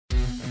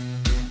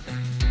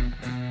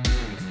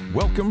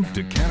Welcome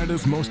to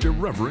Canada's most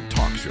irreverent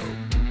talk show.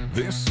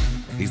 This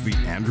is The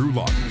Andrew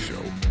Lawton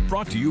Show,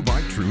 brought to you by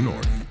True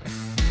North.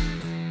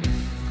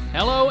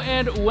 Hello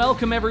and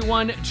welcome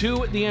everyone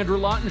to The Andrew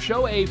Lawton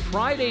Show, a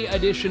Friday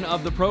edition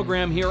of the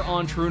program here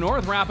on True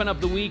North, wrapping up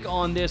the week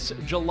on this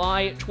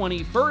July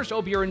 21st.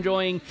 Hope you're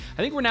enjoying.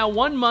 I think we're now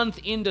 1 month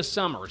into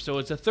summer, so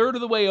it's a third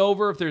of the way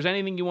over. If there's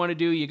anything you want to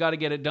do, you got to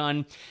get it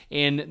done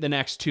in the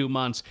next 2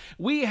 months.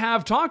 We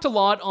have talked a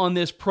lot on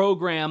this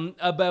program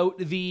about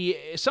the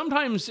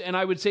sometimes, and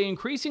I would say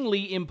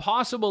increasingly,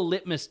 impossible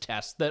litmus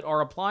tests that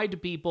are applied to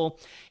people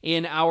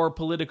in our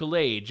political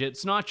age.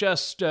 It's not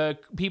just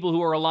people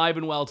who are alive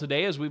and well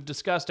today. As we've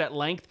discussed at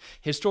length,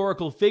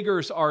 historical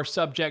figures are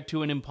subject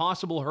to an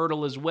impossible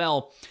hurdle as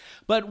well.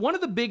 But one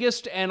of the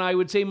biggest and I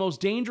would say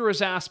most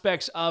dangerous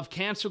aspects of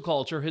cancel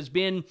culture has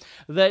been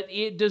that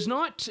it does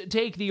not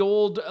take the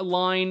old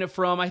line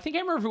from, I think I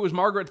remember if it was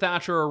Margaret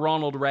Thatcher or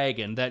Ronald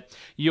Reagan, that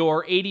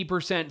your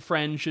 80%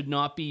 friend should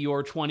not be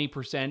your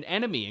 20%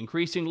 enemy.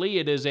 Increasingly,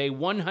 it is a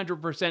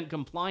 100%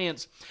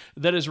 compliance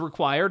that is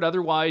required.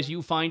 Otherwise,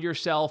 you find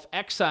yourself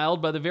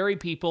exiled by the very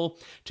people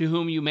to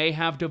whom you may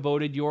have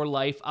devoted your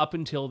life up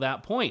until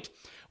that point.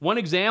 One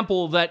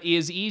example that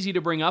is easy to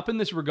bring up in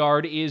this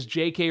regard is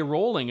J.K.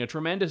 Rowling, a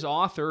tremendous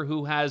author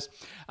who has,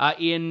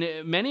 in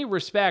many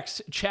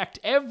respects, checked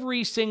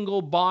every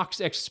single box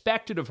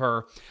expected of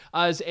her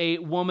as a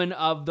woman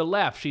of the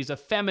left. She's a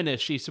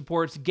feminist. She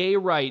supports gay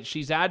rights.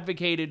 She's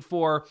advocated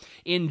for,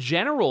 in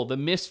general, the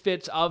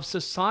misfits of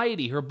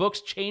society. Her books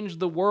changed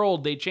the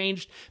world. They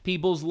changed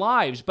people's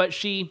lives. But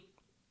she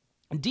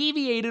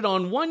deviated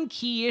on one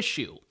key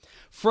issue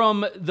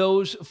from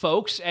those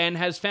folks and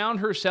has found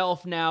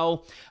herself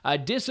now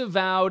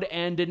disavowed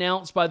and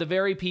denounced by the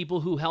very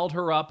people who held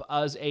her up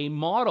as a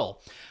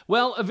model.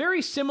 Well, a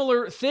very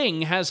similar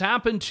thing has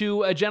happened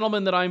to a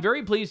gentleman that I'm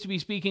very pleased to be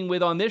speaking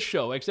with on this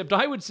show, except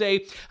I would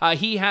say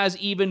he has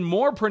even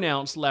more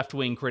pronounced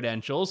left-wing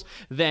credentials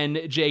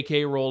than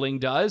J.K. Rowling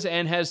does,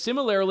 and has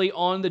similarly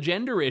on the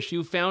gender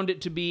issue found it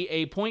to be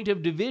a point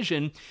of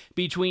division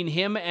between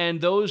him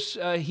and those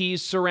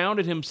he's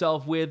surrounded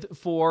himself with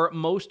for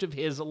most of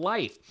his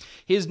life.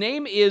 His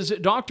name is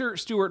Dr.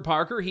 Stuart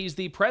Parker. He's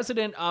the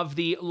president of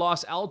the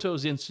Los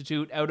Altos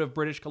Institute out of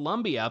British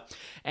Columbia.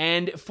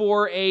 And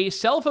for a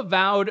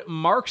self-avowed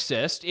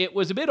Marxist, it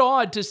was a bit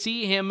odd to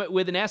see him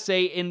with an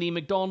essay in the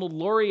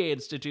Macdonald-Laurier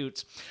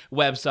Institute's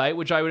website,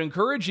 which I would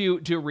encourage you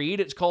to read.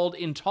 It's called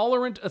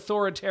Intolerant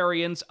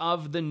Authoritarians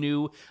of the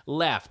New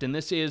Left. And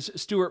this is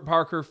Stuart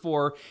Parker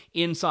for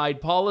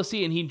Inside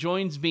Policy, and he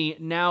joins me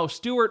now.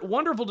 Stuart,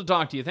 wonderful to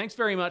talk to you. Thanks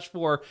very much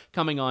for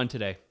coming on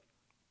today.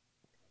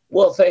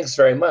 Well, thanks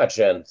very much,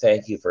 and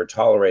thank you for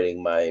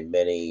tolerating my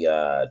many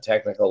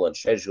technical and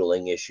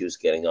scheduling issues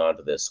getting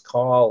onto this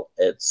call.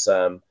 It's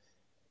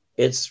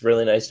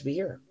really nice to be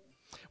here.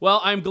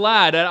 Well, I'm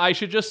glad. I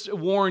should just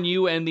warn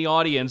you and the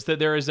audience that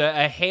there is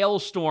a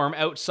hailstorm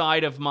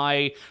outside of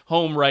my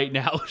home right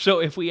now. So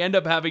if we end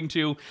up having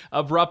to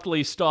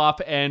abruptly stop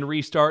and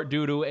restart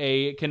due to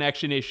a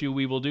connection issue,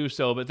 we will do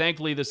so. But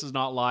thankfully, this is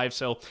not live,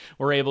 so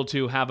we're able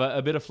to have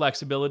a bit of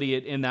flexibility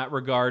in that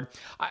regard.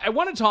 I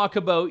want to talk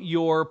about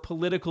your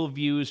political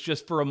views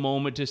just for a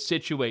moment to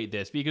situate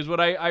this, because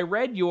when I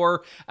read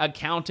your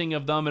accounting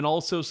of them and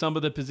also some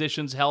of the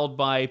positions held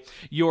by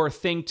your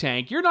think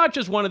tank, you're not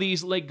just one of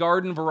these like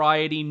garden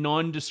variety,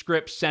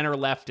 nondescript center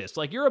leftists.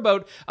 Like, you're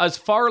about as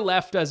far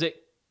left as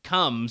it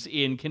comes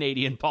in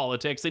Canadian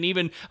politics, and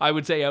even, I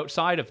would say,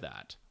 outside of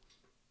that.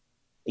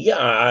 Yeah,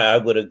 I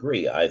would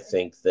agree. I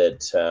think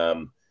that,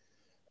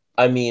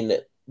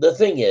 the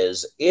thing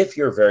is, if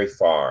you're very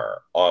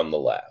far on the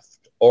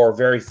left, or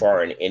very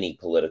far in any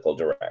political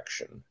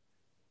direction,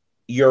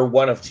 you're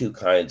one of two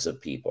kinds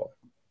of people.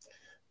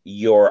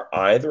 You're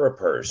either a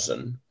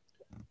person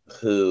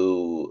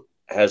who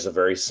has a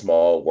very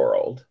small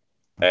world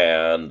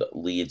and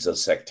leads a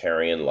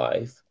sectarian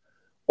life,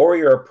 or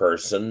you're a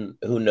person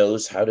who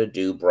knows how to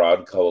do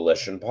broad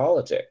coalition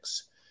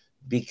politics,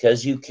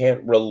 because you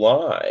can't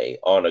rely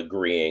on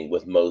agreeing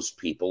with most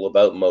people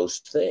about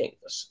most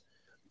things.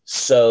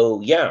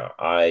 So yeah,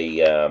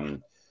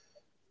 I'm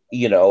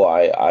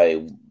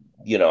a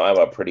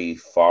pretty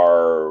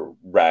far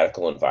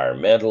radical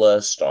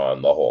environmentalist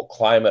on the whole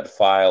climate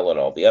file and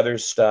all the other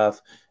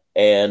stuff,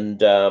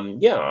 and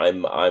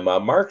I'm a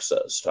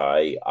Marxist.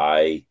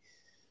 I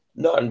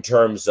not in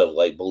terms of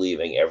like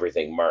believing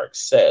everything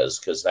Marx says,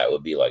 because that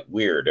would be like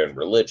weird and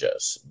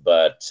religious,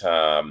 but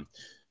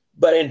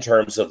in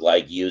terms of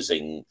like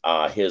using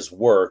his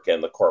work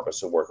and the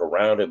corpus of work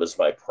around him as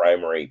my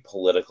primary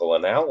political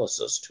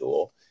analysis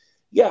tool.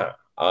 Yeah,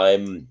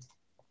 I'm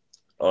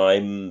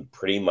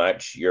pretty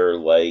much your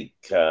like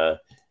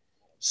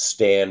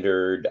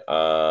standard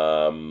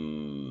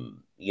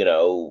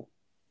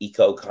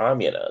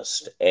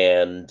eco-communist,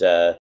 and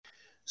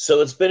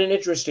so it's been an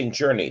interesting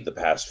journey the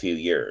past few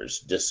years,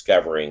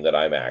 discovering that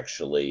I'm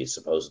actually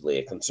supposedly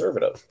a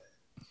conservative.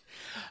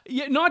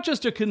 Yeah, not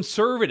just a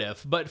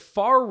conservative, but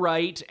far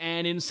right,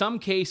 and in some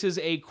cases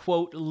a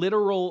quote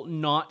literal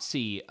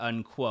Nazi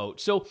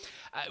unquote. So,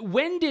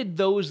 when did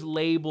those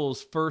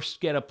labels first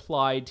get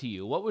applied to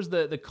you? What was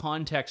the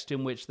context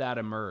in which that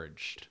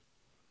emerged?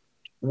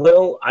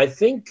 Well, I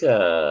think,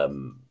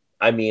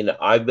 I've been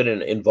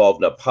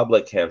involved in a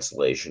public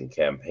cancellation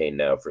campaign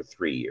now for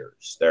 3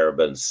 years. There have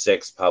been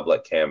 6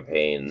 public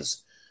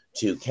campaigns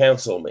to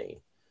cancel me.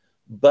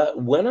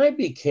 But when I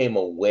became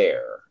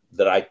aware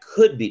that I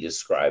could be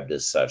described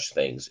as such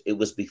things, it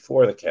was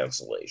before the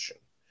cancellation.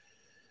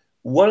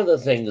 One of the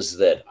things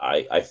that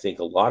I think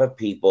a lot of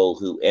people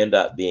who end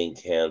up being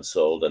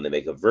canceled and they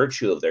make a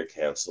virtue of their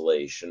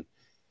cancellation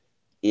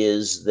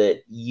is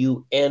that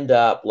you end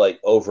up like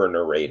over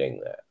narrating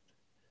that.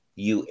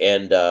 You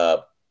end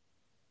up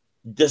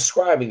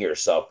describing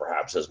yourself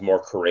perhaps as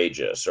more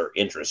courageous or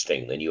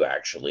interesting than you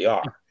actually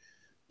are.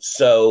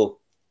 So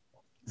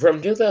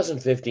from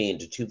 2015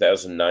 to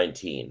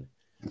 2019,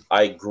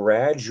 I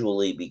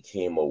gradually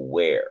became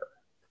aware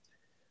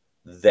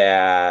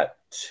that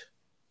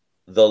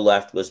the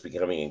left was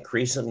becoming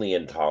increasingly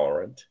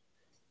intolerant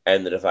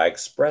and that if I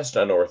expressed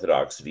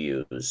unorthodox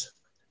views,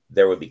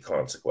 there would be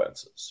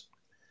consequences.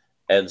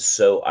 And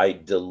so I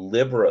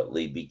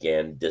deliberately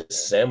began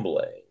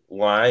dissembling,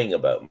 lying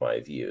about my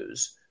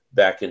views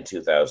back in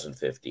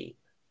 2015,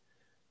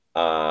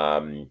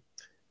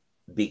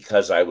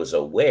 because I was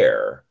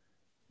aware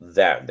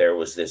that there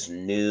was this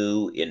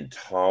new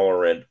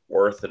intolerant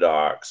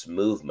orthodox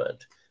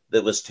movement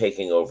that was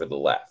taking over the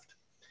left.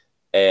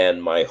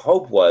 And my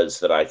hope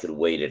was that I could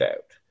wait it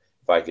out.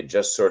 If I could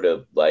just sort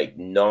of like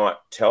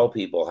not tell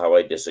people how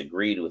I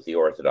disagreed with the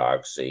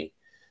orthodoxy,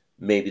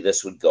 maybe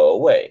this would go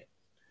away.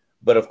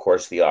 But of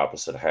course, the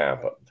opposite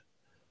happened.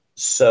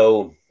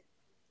 So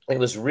it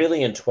was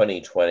really in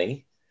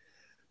 2020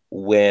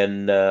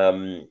 when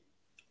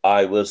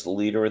I was the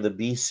leader of the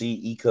BC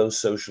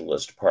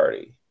Eco-Socialist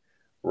Party,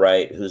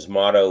 right, whose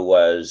motto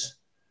was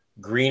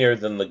greener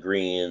than the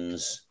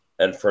Greens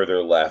and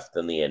further left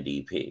than the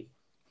NDP.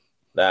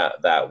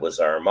 That was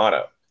our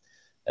motto.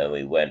 And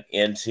we went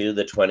into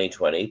the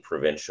 2020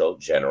 provincial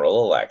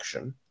general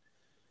election.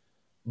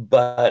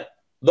 But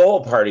the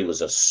whole party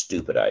was a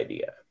stupid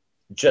idea.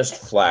 Just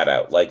flat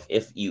out. Like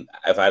if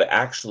I'd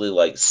actually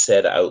like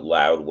said out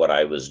loud what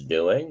I was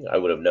doing, I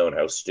would have known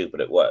how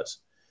stupid it was.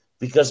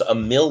 Because a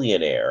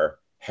millionaire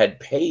had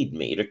paid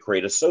me to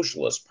create a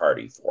socialist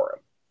party for him.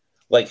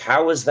 Like,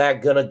 how is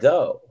that gonna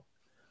go?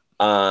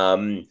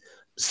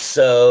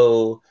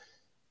 So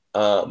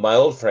my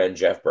old friend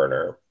Jeff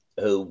Berner,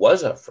 who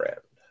was a friend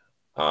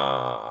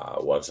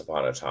once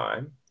upon a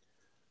time,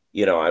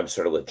 I'm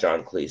sort of with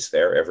John Cleese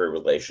there. Every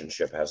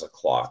relationship has a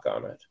clock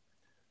on it.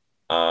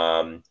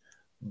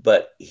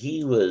 But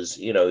he was,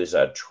 he's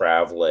a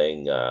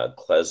traveling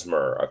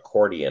klezmer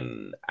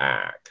accordion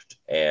act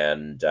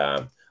and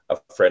a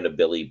friend of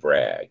Billy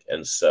Bragg.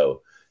 And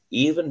so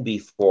even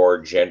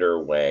before Gender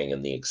Wang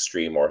and the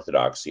extreme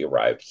orthodoxy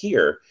arrived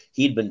here,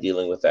 he'd been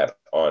dealing with that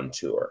on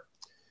tour.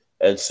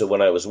 And so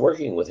when I was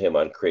working with him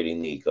on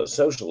creating the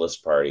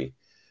Eco-Socialist Party,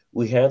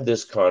 we had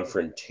this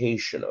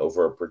confrontation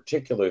over a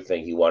particular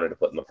thing he wanted to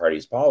put in the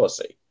party's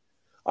policy.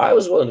 I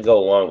was willing to go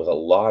along with a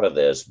lot of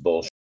this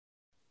bullshit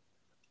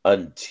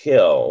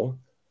until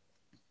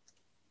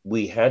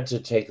we had to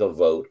take a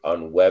vote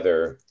on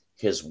whether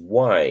his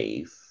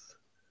wife,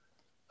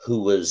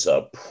 who was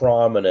a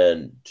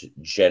prominent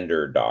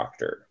gender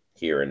doctor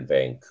here in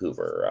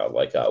Vancouver,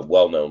 like a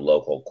well-known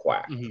local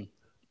quack,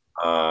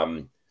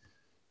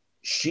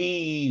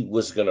 she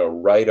was going to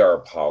write our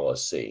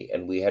policy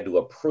and we had to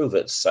approve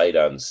it sight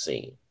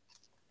unseen.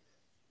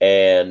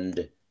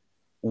 And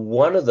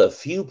one of the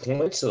few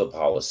points of the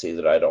policy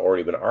that I'd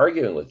already been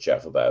arguing with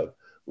Jeff about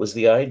was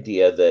the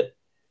idea that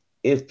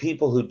if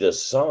people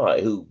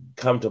who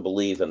come to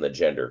believe in the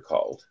gender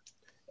cult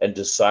and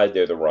decide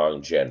they're the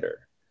wrong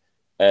gender,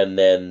 and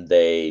then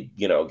they,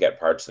 get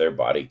parts of their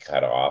body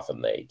cut off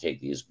and they take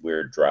these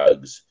weird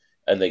drugs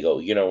and they go,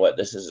 you know what,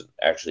 this is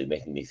actually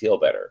making me feel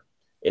better.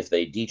 If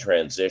they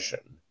detransition,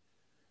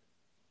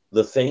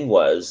 the thing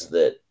was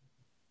that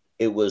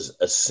it was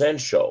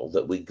essential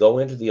that we go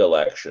into the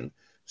election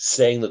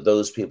saying that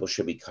those people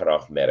should be cut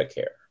off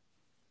Medicare.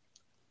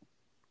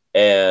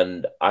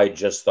 And I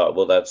just thought,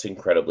 well, that's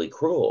incredibly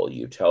cruel.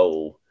 You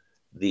tell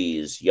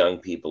these young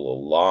people a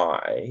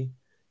lie.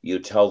 You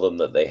tell them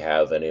that they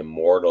have an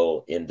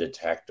immortal,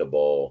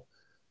 indetectable,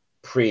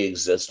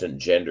 pre-existent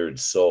gendered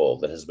soul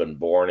that has been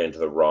born into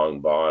the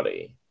wrong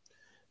body.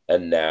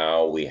 And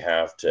now we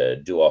have to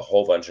do a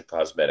whole bunch of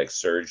cosmetic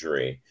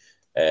surgery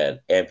and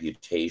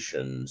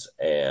amputations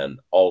and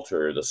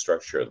alter the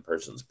structure of the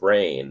person's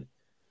brain.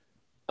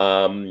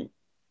 And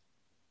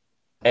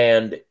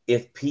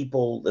if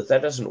that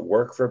doesn't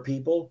work for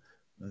people,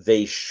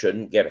 they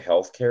shouldn't get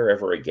health care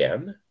ever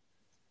again.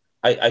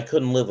 I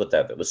couldn't live with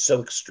that. It was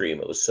so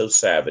extreme. It was so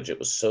savage. It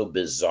was so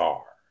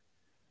bizarre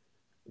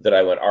that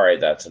I went, all right,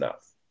 that's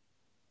enough.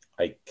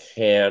 I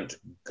can't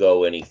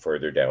go any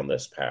further down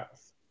this path.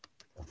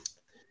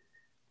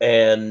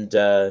 And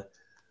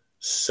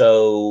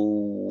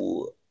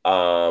so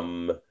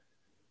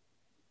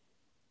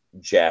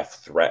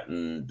Jeff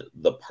threatened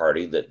the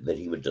party that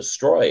he would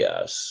destroy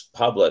us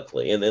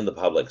publicly and in the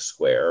public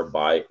square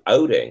by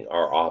outing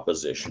our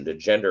opposition to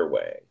gender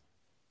weighing.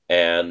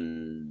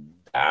 And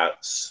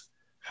that's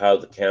how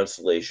the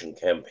cancellation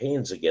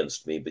campaigns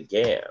against me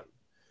began,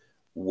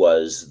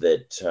 was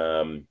that,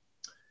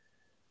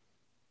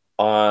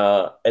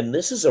 and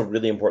this is a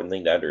really important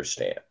thing to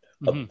understand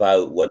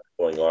about what's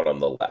going on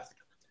the left.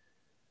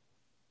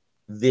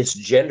 This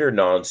gender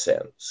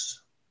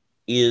nonsense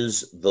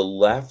is the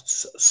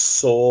left's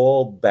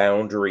sole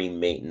boundary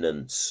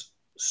maintenance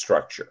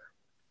structure.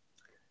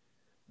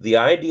 The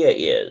idea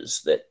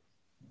is that,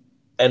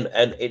 and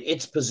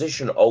its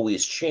position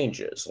always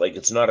changes. Like,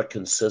 it's not a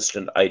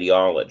consistent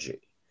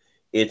ideology.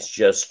 It's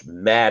just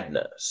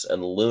madness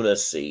and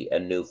lunacy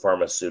and new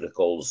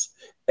pharmaceuticals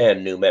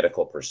and new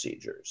medical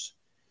procedures.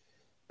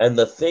 And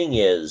the thing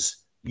is,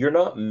 you're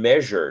not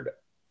measured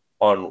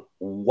on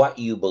what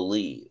you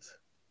believe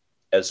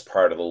as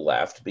part of the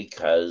left,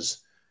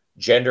 because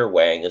gender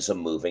weighing is a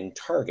moving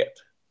target.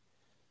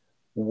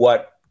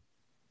 What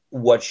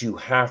you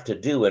have to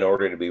do in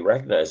order to be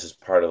recognized as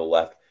part of the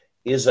left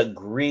is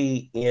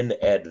agree in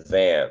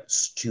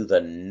advance to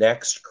the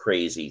next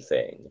crazy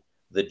thing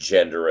the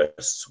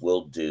genderists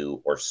will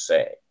do or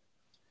say.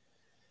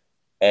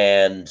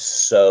 And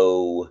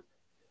so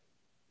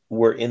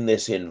we're in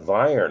this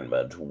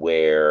environment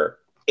where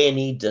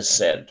any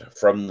dissent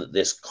from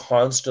this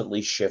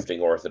constantly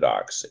shifting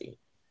orthodoxy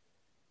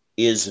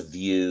is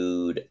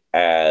viewed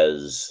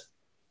as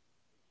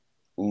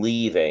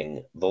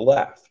leaving the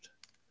left.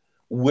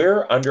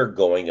 We're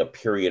undergoing a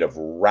period of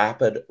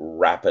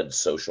rapid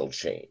social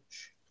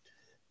change.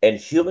 And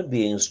human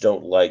beings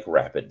don't like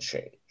rapid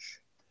change.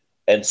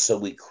 And so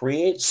we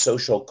create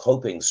social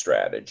coping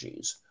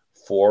strategies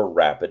for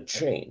rapid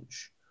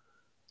change.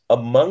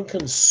 Among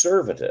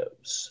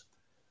conservatives,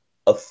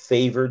 a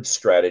favored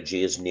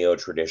strategy is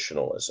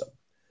neo-traditionalism,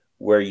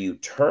 where you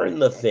turn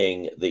the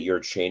thing that you're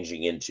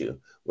changing into,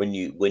 when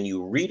you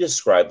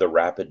redescribe the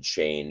rapid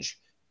change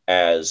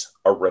as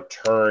a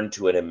return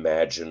to an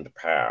imagined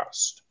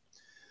past.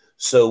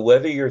 So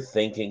whether you're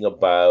thinking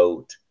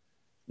about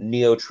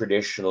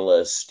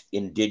neo-traditionalist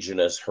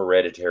indigenous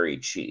hereditary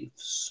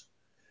chiefs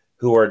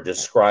who are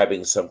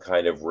describing some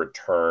kind of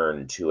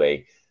return to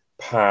a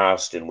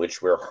past in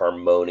which we're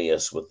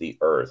harmonious with the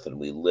earth and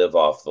we live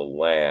off the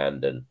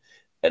land and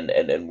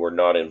we're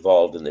not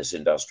involved in this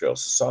industrial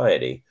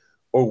society,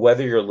 or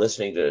whether you're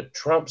listening to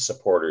Trump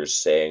supporters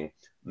saying,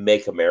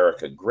 "Make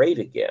America great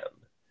again,"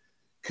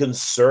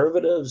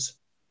 conservatives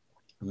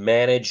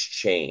manage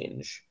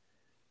change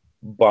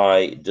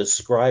by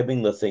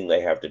describing the thing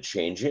they have to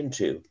change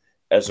into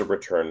as a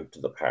return to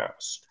the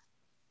past.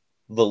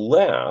 The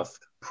left,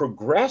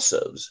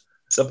 progressives,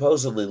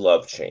 supposedly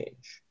love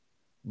change,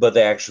 but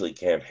they actually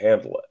can't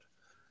handle it.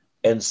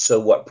 And so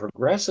what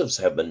progressives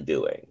have been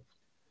doing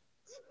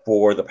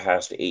for the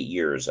past 8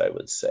 years, I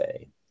would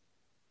say,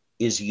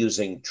 is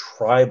using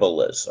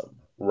tribalism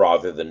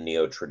rather than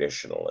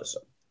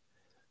neo-traditionalism.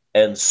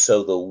 And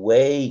so the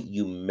way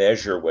you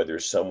measure whether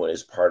someone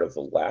is part of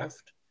the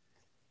left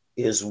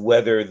is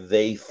whether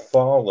they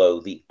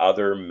follow the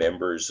other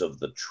members of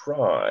the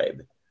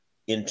tribe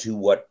into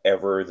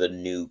whatever the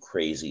new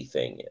crazy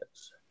thing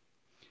is.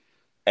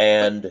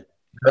 And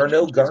there are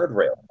no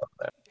guardrails on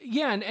that.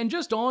 Yeah, and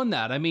just on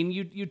that, I mean,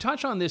 you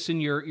touch on this in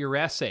your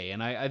essay,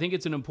 and I think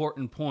it's an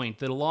important point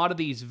that a lot of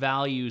these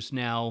values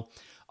now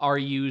are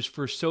used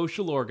for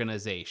social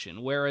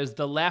organization, whereas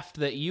the left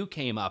that you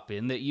came up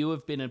in, that you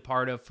have been a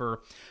part of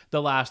for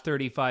the last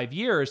 35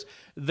 years,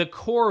 the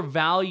core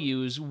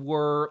values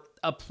were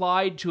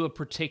applied to a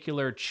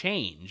particular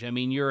change. I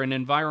mean, you're an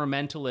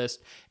environmentalist,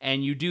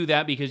 and you do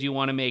that because you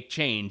want to make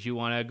change. You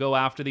want to go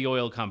after the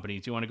oil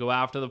companies. You want to go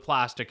after the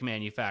plastic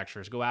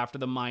manufacturers, go after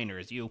the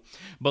miners. You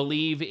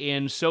believe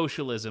in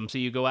socialism, so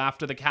you go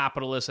after the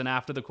capitalists and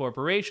after the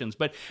corporations.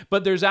 But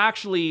there's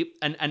actually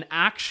an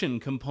action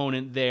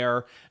component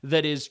there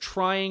that is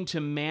trying to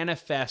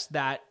manifest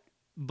that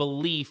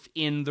belief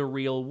in the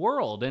real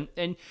world.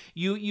 And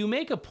you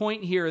make a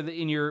point here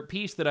in your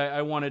piece that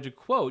I wanted to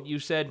quote. You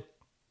said,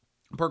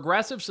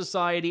 "Progressive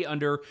society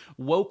under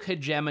woke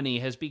hegemony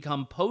has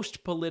become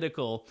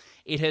post-political.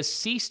 It has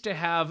ceased to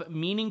have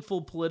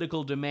meaningful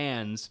political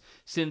demands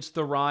since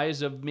the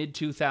rise of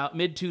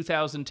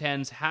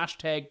mid-2010s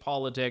hashtag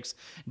politics,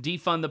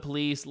 defund the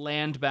police,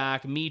 land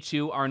back, Me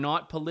Too are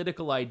not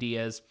political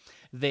ideas.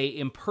 They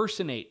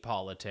impersonate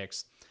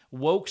politics.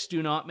 Wokes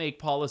do not make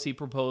policy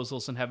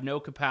proposals and have no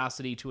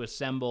capacity to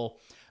assemble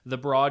the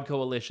broad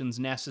coalitions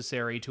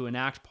necessary to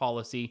enact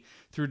policy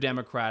through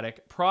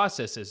democratic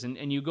processes."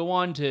 And you go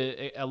on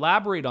to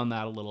elaborate on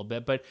that a little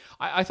bit, but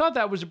I thought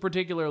that was a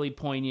particularly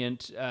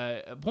poignant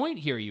point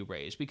here you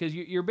raised, because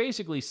you're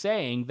basically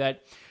saying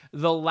that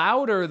the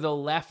louder the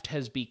left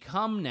has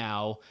become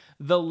now,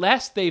 the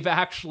less they've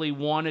actually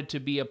wanted to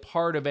be a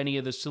part of any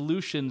of the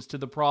solutions to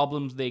the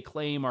problems they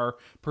claim are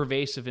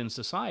pervasive in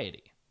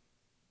society.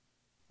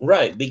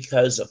 Right,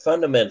 because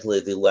fundamentally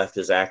the left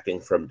is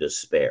acting from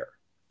despair.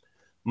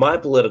 My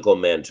political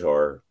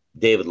mentor,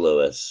 David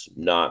Lewis,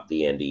 not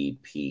the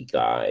NDP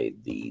guy,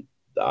 the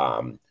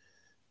um,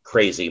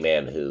 crazy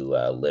man who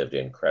lived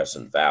in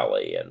Crescent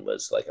Valley and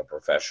was like a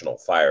professional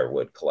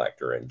firewood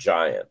collector and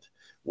giant.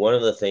 One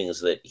of the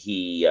things that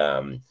he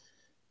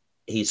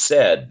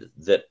said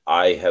that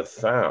I have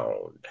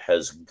found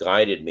has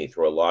guided me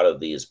through a lot of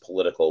these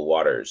political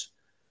waters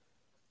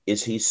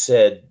is he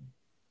said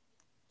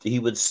he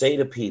would say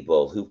to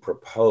people who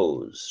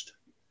proposed,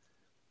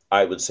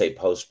 I would say,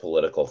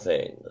 post-political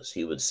things,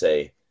 he would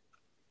say,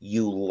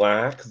 you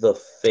lack the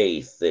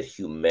faith that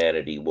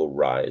humanity will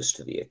rise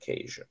to the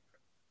occasion.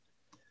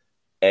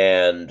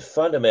 And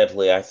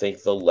fundamentally, I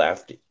think the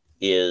left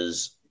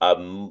is a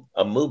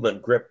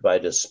movement gripped by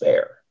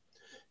despair.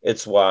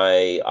 It's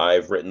why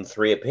I've written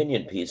 3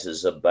 opinion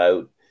pieces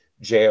about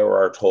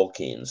J.R.R.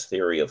 Tolkien's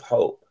theory of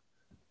hope,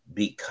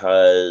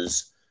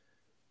 because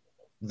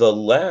the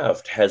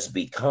left has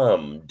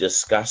become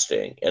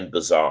disgusting and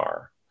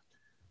bizarre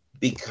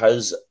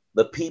because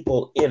the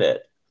people in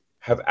it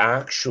have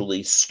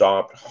actually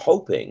stopped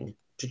hoping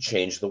to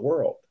change the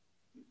world.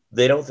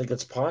 They don't think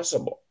it's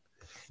possible.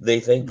 They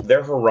think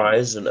their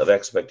horizon of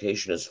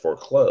expectation is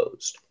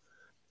foreclosed.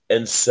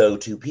 And so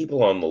to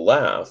people on the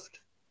left,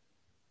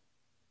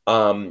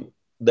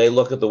 they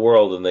look at the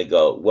world and they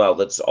go, well,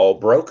 that's all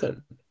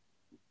broken.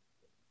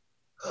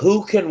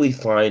 Who can we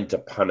find to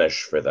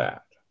punish for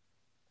that?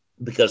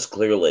 Because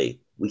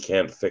clearly we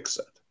can't fix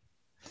it.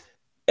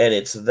 And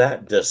it's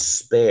that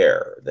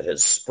despair that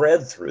has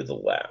spread through the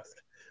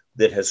left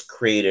that has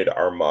created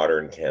our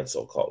modern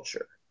cancel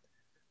culture.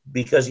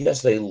 Because,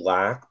 yes, they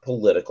lack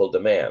political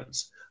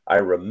demands. I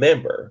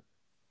remember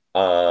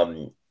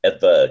at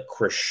the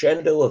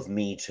crescendo of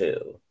Me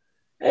Too,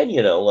 and,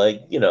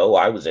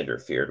 I was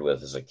interfered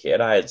with as a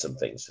kid. I had some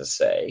things to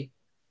say.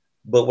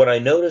 But what I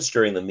noticed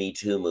during the Me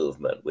Too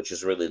movement, which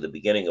is really the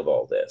beginning of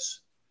all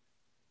this,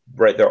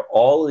 right, there are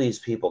all of these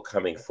people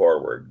coming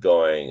forward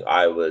going,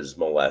 I was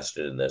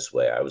molested in this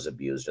way, I was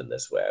abused in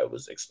this way, I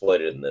was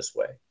exploited in this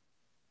way.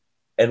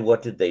 And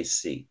what did they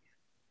seek?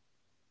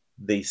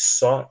 They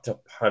sought to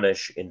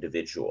punish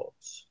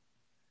individuals.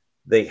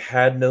 They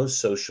had no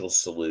social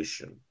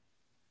solution.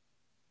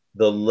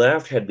 The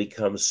left had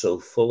become so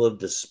full of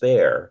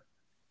despair,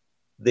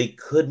 they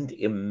couldn't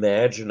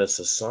imagine a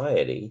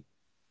society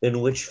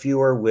in which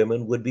fewer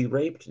women would be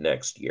raped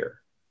next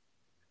year,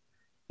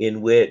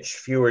 in which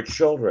fewer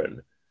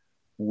children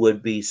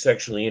would be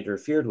sexually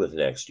interfered with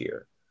next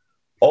year.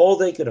 All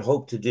they could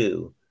hope to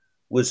do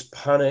was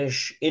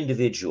punish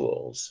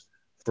individuals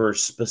for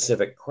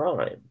specific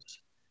crimes.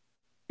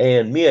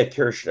 And Mia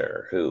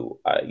Kirshner, who,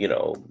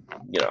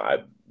 I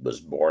was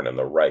born in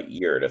the right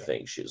year to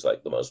think she's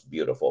like the most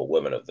beautiful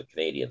woman of the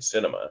Canadian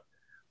cinema,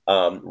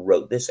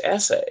 wrote this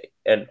essay.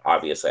 And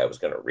obviously I was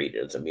going to read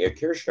it. It's a Mia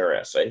Kirshner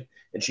essay,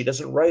 and she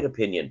doesn't write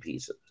opinion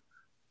pieces.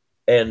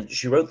 And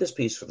she wrote this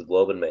piece for the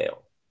Globe and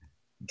Mail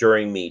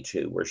during Me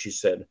Too, where she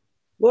said,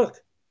 look,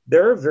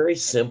 there are very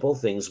simple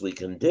things we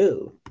can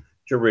do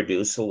to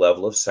reduce the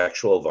level of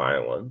sexual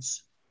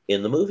violence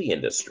in the movie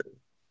industry.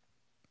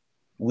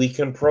 We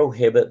can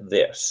prohibit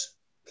this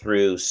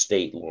through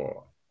state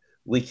law.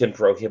 We can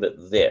prohibit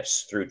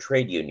this through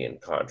trade union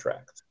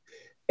contracts.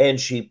 And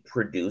she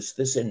produced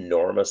this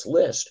enormous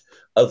list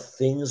of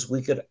things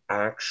we could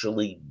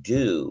actually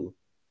do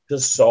to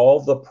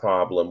solve the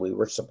problem we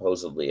were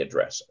supposedly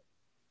addressing.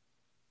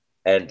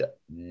 And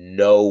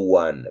no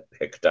one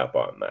picked up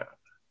on that.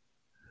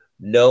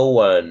 No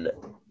one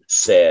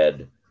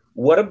said,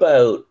 what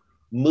about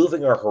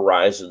moving our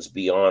horizons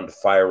beyond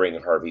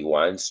firing Harvey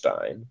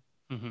Weinstein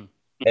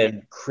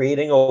and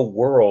creating a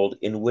world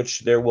in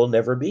which there will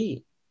never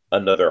be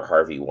another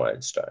Harvey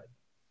Weinstein?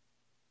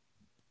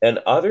 And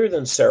other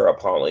than Sarah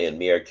Polley and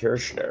Mia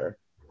Kirshner,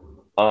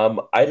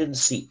 I didn't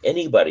see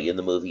anybody in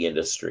the movie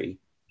industry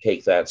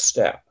take that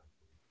step.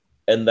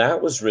 And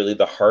that was really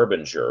the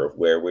harbinger of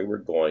where we were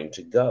going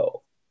to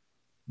go.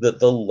 That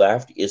the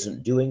left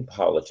isn't doing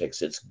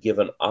politics, it's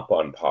given up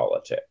on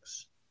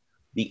politics.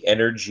 The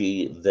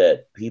energy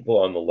that people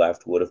on the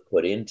left would have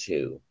put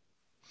into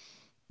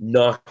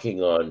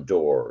knocking on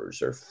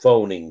doors or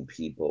phoning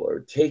people or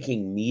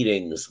taking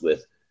meetings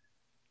with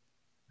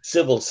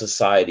civil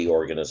society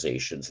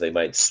organizations they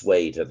might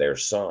sway to their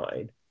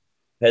side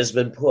has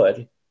been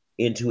put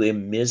into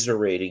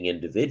immiserating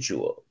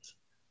individuals,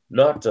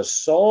 not to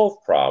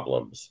solve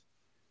problems,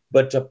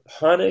 but to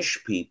punish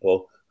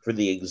people for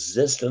the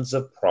existence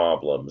of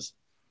problems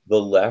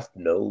the left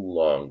no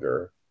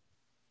longer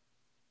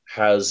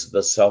has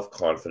the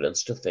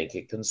self-confidence to think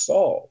it can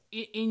solve.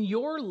 In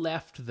your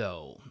left,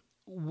 though,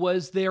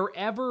 was there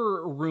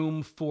ever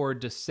room for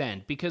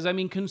dissent? Because, I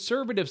mean,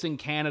 conservatives in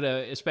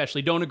Canada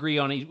especially don't agree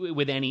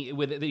with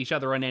each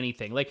other on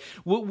anything. Like,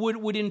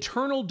 would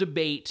internal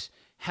debate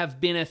have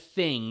been a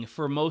thing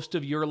for most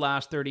of your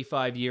last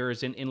 35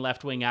 years in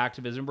left-wing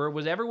activism, where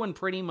was everyone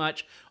pretty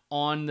much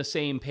on the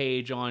same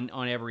page on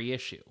every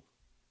issue?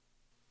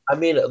 I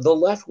mean, the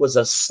left was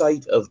a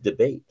site of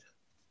debate.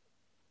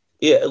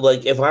 Yeah,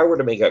 like if I were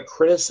to make a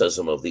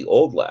criticism of the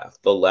old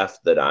left, the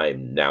left that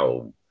I'm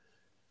now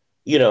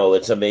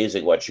it's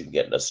amazing what you can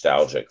get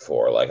nostalgic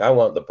for. Like, I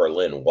want the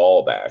Berlin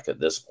Wall back at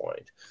this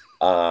point.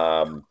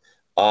 Um,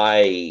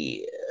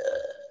 I,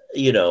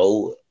 you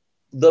know,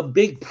 the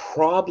big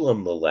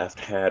problem the left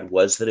had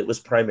was that it was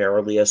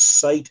primarily a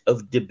site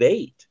of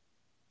debate.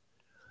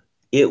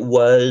 It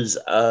was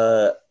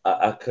a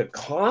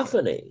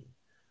cacophony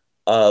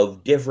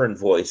of different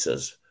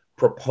voices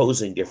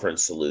proposing different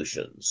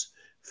solutions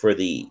for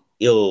the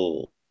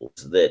ills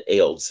that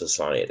ailed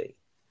society.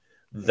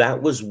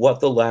 That was what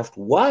the left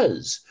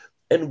was.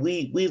 And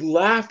we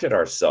laughed at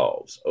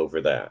ourselves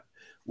over that.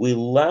 We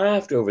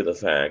laughed over the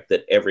fact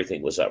that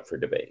everything was up for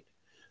debate,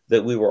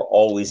 that we were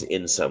always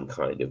in some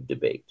kind of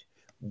debate,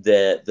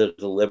 that the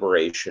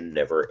deliberation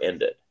never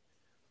ended.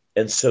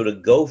 And so to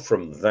go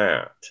from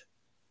that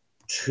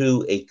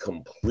to a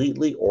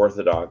completely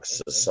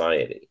orthodox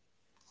society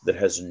that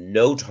has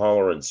no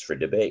tolerance for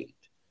debate,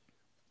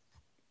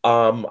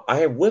 I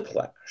have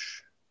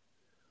whiplash.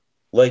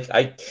 Like,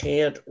 I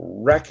can't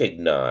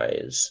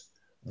recognize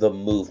the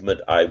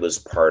movement I was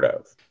part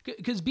of.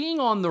 Because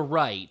being on the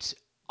right,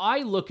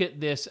 I look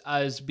at this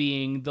as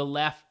being the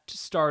left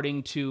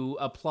starting to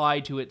apply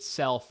to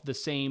itself the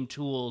same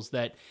tools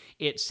that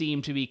it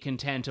seemed to be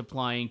content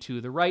applying to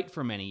the right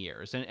for many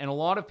years. And a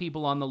lot of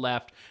people on the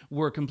left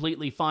were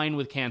completely fine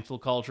with cancel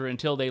culture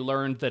until they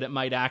learned that it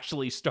might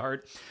actually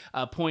start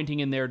pointing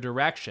in their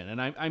direction.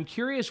 And I'm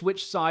curious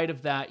which side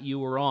of that you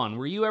were on.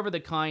 Were you ever the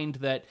kind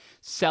that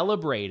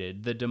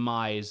celebrated the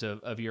demise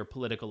of your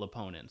political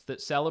opponents, that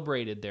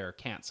celebrated their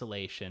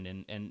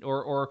cancellation,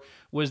 or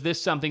was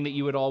this something that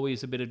you had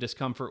always a bit of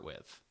discomfort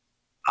with?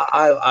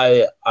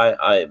 I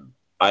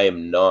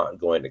am not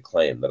going to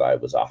claim that I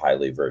was a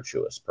highly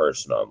virtuous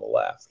person on the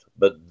left,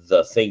 but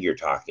the thing you're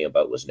talking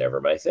about was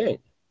never my thing.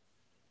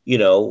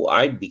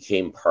 I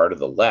became part of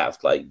the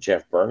left, like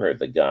Jeff Bernard,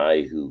 the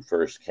guy who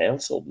first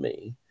canceled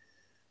me.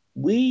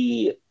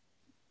 We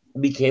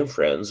became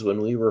friends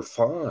when we were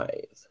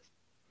 5.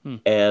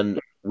 And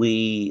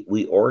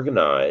we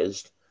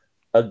organized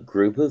a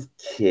group of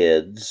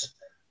kids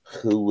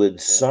who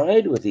would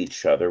side with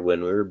each other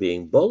when we were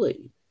being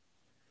bullied.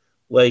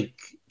 Like,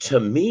 to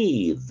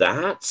me,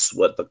 that's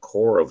what the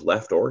core of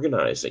left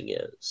organizing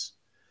is.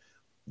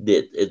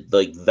 That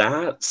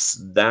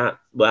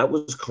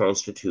was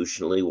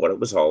constitutionally what it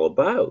was all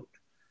about.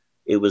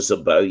 It was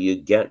about, you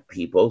get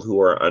people who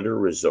are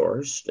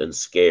under-resourced and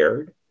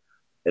scared,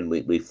 and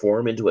we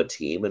form into a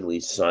team and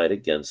we side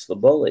against the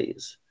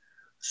bullies.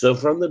 So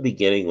from the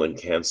beginning, when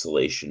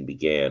cancellation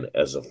began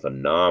as a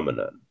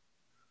phenomenon,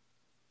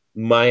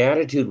 my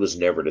attitude was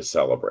never to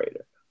celebrate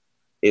it.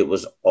 It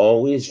was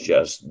always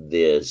just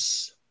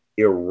this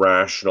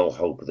irrational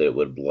hope that it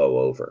would blow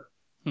over,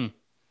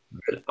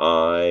 that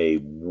I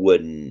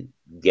wouldn't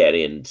get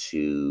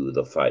into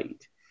the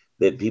fight,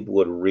 that people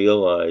would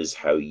realize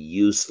how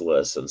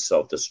useless and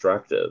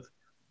self-destructive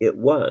it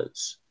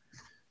was.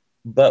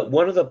 But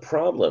one of the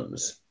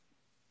problems,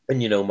 and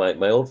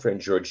my old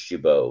friend George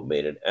Gibault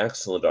made an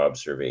excellent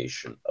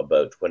observation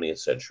about 20th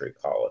century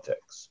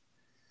politics.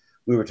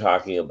 We were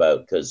talking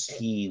about, because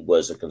he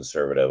was a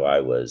conservative,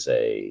 I was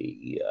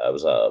a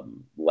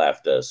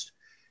leftist,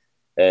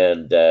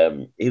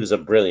 and he was a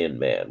brilliant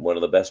man, one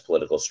of the best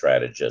political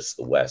strategists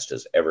the West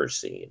has ever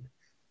seen.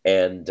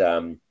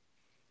 And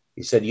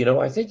he said,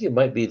 I think you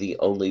might be the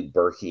only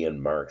Burkean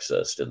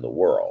Marxist in the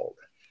world.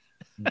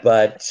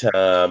 But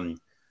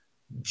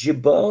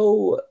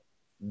Gibault,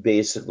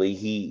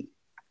 basically,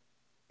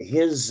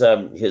 his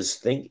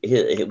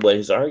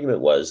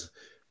argument was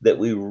that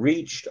we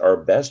reached our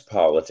best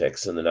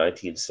politics in the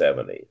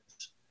 1970s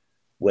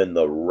when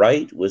the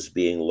right was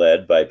being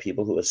led by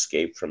people who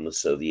escaped from the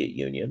Soviet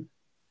Union,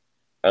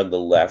 and the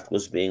left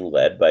was being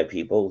led by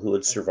people who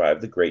had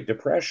survived the Great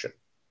Depression.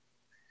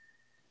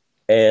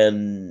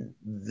 And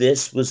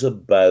this was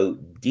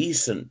about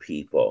decent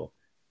people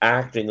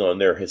acting on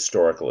their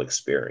historical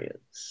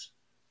experience.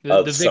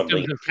 The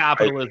victims of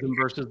capitalism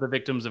versus the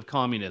victims of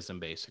communism,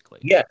 basically.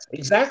 Yes,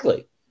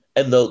 exactly.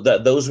 And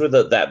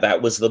that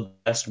was the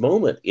best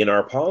moment in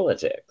our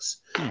politics,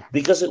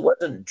 because it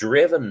wasn't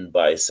driven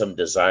by some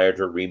desire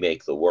to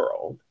remake the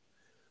world.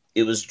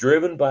 It was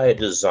driven by a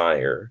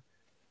desire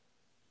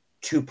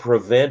to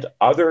prevent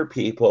other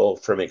people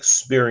from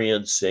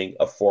experiencing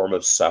a form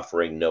of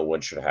suffering no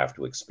one should have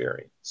to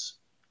experience.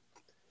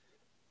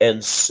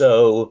 And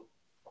so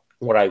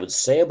what I would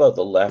say about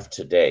the left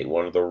today,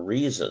 one of the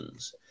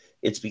reasons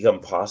it's become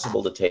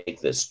possible to take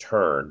this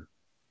turn,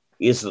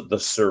 is that the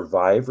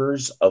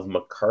survivors of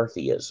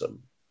McCarthyism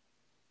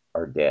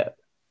are dead.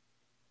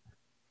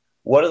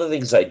 One of the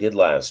things I did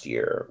last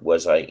year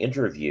was I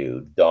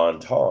interviewed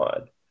Don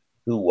Todd,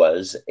 who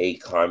was a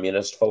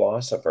communist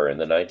philosopher in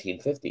the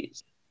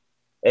 1950s.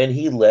 And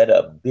he led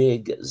a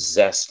big,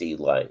 zesty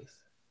life.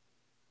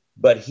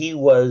 But he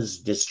was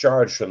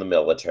discharged from the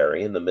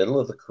military in the middle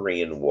of the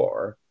Korean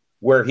War,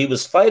 where he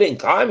was fighting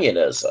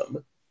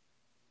communism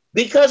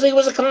because he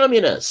was a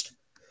communist.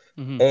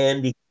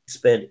 And he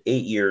spent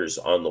 8 years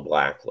on the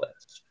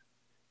blacklist.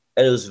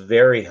 And it was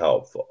very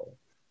helpful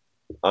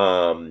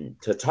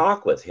to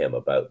talk with him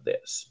about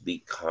this,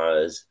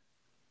 because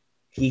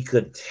he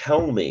could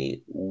tell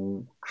me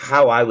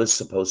how I was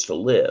supposed to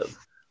live,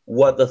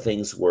 what the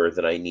things were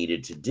that I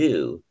needed to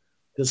do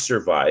to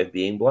survive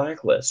being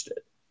blacklisted.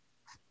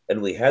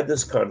 And we had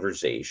this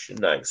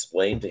conversation. I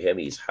explained to him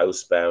he's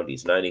housebound,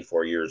 he's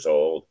 94 years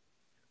old.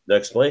 And I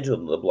explained to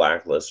him the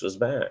blacklist was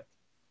back.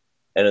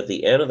 And at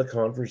the end of the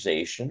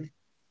conversation,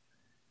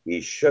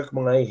 he shook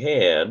my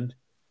hand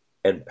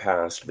and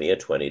passed me a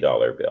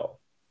 $20 bill,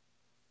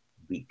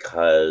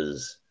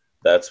 because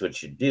that's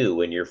what you do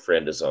when your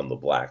friend is on the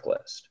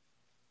blacklist.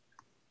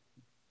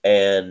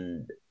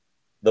 And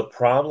the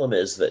problem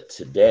is that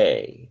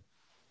today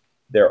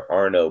there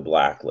are no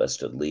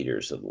blacklisted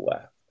leaders of the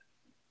left.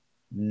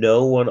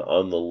 No one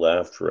on the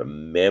left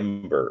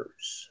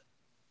remembers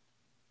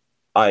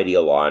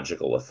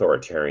ideological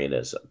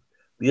authoritarianism,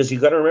 because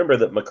you've got to remember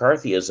that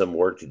McCarthyism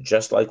worked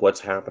just like what's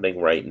happening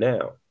right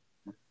now.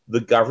 The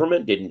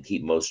government didn't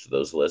keep most of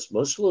those lists.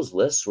 Most of those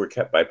lists were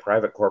kept by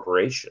private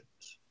corporations.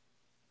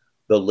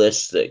 The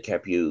lists that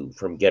kept you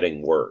from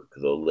getting work,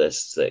 the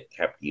lists that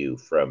kept you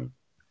from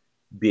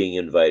being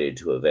invited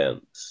to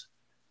events.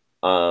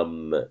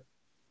 It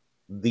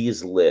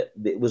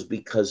was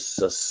because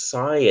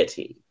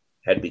society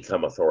had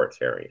become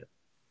authoritarian.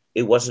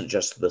 It wasn't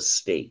just the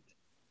state.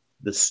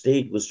 The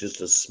state was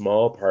just a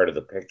small part of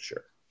the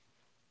picture.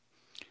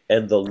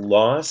 And the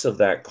loss of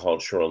that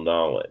cultural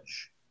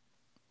knowledge,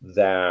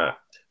 that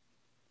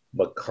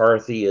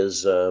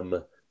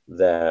McCarthyism,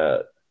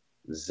 that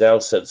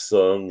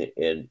Zellsetzung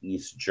in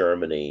East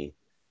Germany,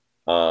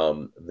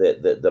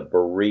 the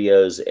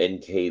Beriea's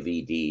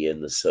NKVD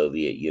in the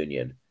Soviet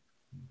Union,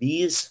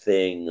 these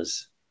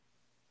things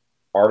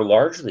are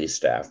largely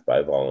staffed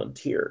by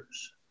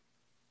volunteers.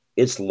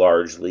 It's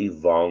largely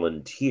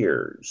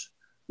volunteers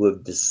who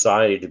have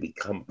decided to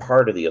become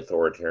part of the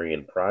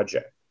authoritarian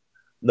project.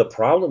 And the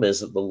problem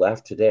is that the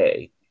left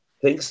today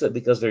thinks that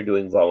because they're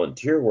doing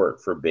volunteer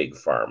work for Big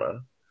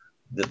Pharma,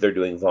 that they're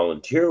doing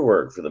volunteer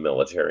work for the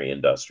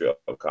military-industrial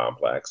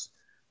complex,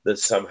 that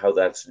somehow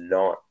that's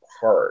not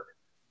part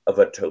of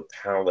a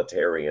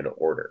totalitarian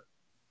order.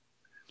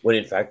 When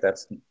in fact,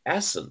 that's the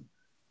essence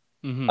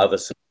of a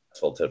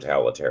successful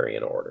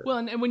totalitarian order. Well,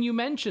 and when you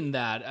mention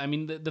that, I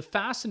mean, the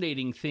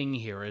fascinating thing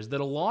here is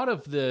that a lot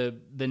of the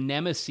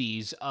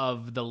nemesis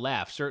of the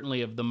left,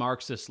 certainly of the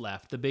Marxist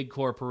left, the big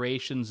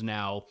corporations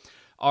now,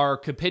 are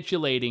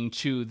capitulating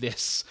to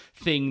this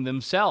thing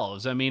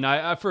themselves. I mean,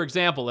 I for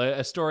example,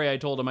 a story I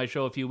told on my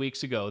show a few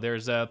weeks ago,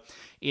 there's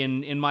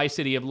in my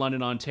city of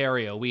London,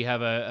 Ontario, we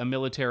have a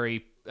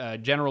military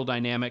General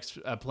Dynamics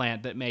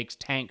plant that makes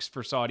tanks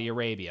for Saudi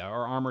Arabia,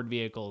 or armored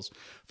vehicles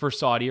for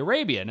Saudi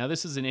Arabia. Now,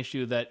 this is an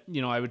issue that,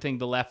 I would think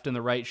the left and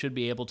the right should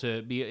be able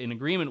to be in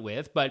agreement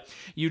with, but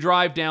you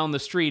drive down the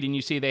street and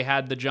you see they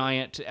had the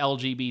giant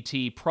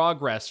LGBT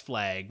progress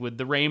flag with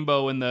the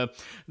rainbow and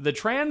the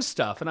trans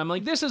stuff, and I'm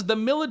like, this is the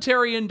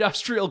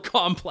military-industrial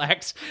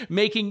complex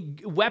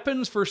making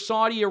weapons for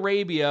Saudi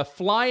Arabia,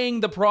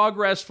 flying the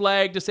progress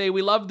flag to say,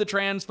 we love the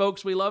trans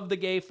folks, we love the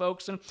gay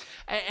folks,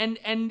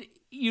 and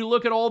you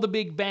look at all the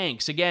big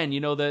banks, again,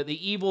 the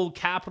evil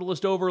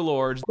capitalist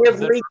overlords.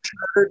 Every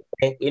church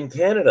in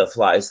Canada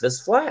flies this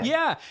flag.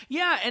 Yeah,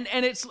 and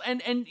it's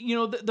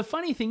the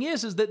funny thing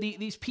is that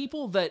these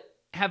people that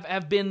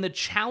have been the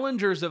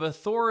challengers of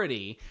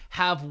authority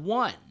have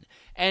won.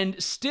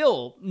 And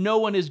still, no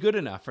one is good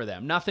enough for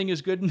them. Nothing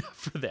is good enough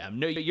for them.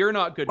 No, you're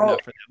not good enough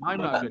for them. I'm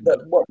not good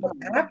enough. What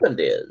happened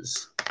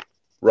is,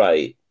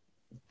 right,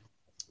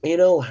 you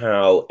know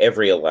how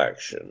every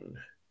election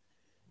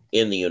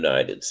in the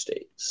United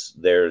States,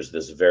 there's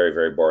this very,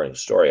 very boring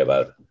story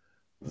about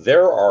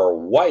there are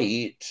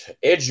white,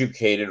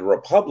 educated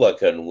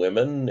Republican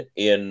women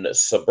in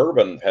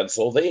suburban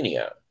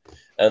Pennsylvania,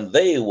 and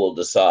they will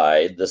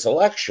decide this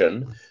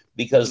election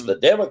because the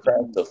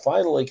Democrats have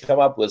finally come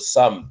up with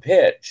some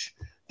pitch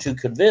to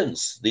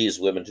convince these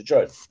women to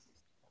join.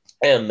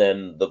 And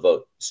then the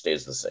vote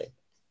stays the same.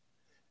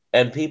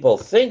 And people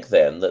think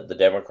then that the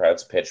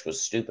Democrats' pitch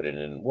was stupid and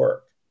didn't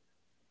work.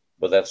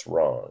 But that's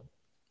wrong.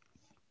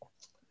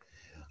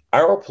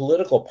 Our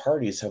political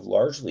parties have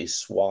largely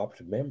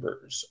swapped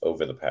members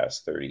over the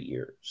past 30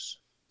 years.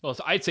 Well,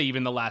 so I'd say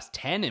even the last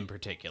 10 in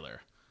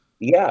particular.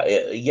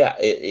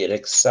 It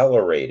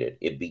accelerated.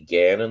 It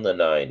began in the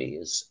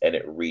 90s and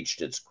it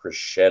reached its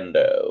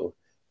crescendo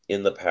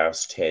in the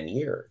past 10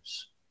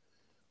 years.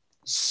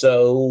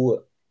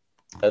 So,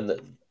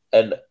 and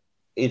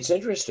it's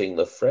interesting,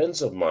 the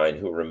friends of mine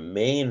who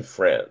remain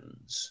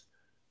friends,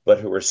 but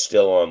who are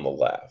still on the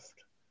left,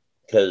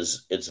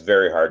 because it's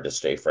very hard to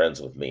stay friends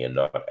with me and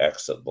not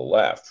exit the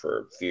left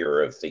for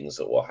fear of things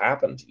that will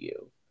happen to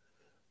you.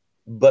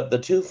 But the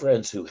two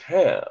friends who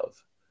have,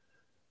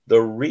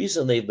 the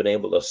reason they've been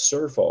able to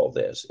surf all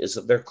this is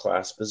that their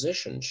class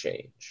position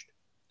changed.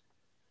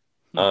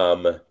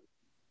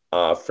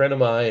 A friend of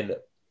mine,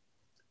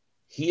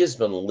 he has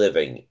been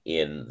living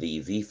in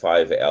the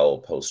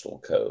V5L postal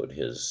code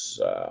his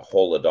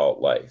whole adult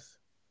life.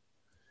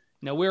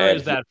 Now, where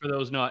is that for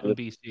those not in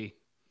BC?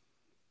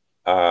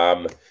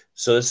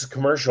 So this is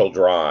Commercial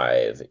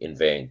Drive in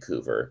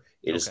Vancouver.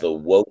 It is the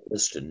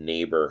wokest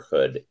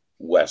neighborhood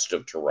west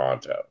of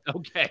Toronto.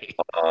 Okay.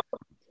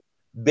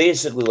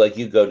 Basically, like,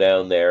 you go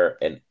down there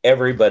and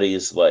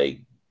everybody's like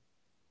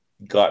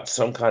got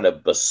some kind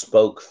of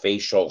bespoke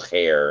facial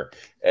hair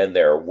and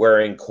they're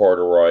wearing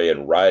corduroy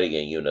and riding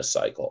a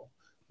unicycle.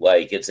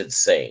 Like, it's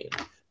insane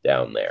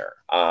down there.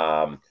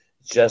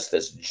 Just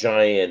this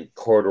giant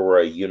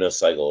corduroy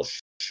unicycle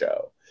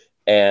show.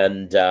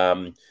 And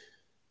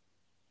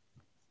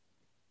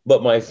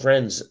but my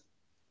friend's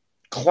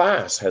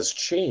class has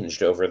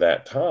changed over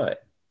that time.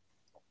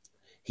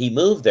 He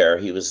moved there.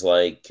 He was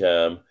like,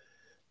 a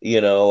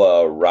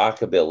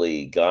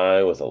rockabilly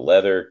guy with a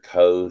leather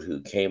coat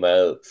who came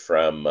out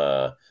from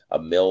a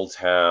mill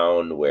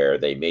town where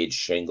they made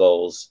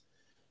shingles.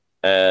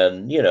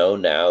 And,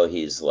 now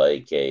he's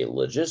like a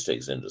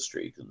logistics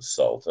industry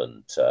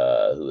consultant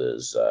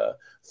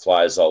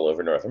flies all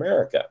over North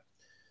America.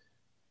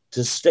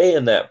 To stay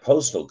in that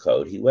postal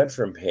code, he went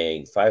from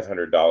paying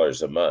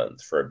 $500 a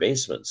month for a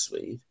basement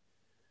suite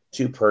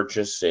to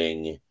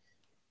purchasing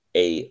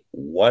a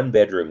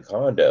one-bedroom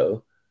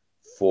condo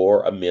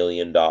for $1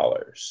 million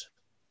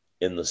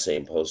in the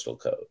same postal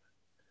code.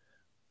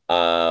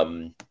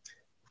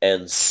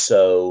 And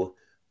so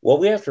what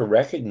we have to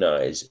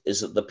recognize is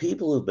that the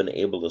people who've been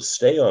able to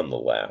stay on the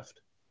left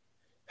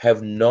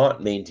have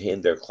not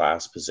maintained their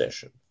class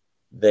position.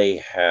 They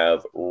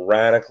have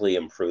radically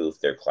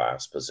improved their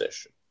class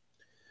position.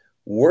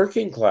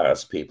 Working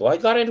class people, I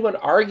got into an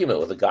argument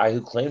with a guy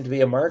who claimed to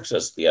be a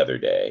Marxist the other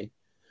day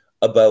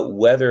about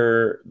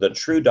whether the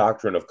true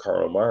doctrine of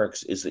Karl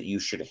Marx is that you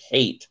should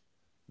hate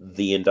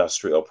the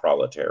industrial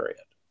proletariat.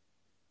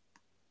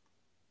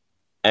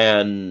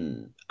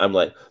 And I'm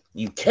like,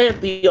 you can't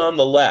be on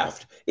the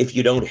left if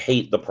you don't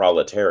hate the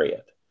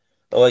proletariat.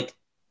 Like,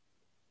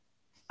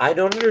 I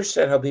don't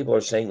understand how people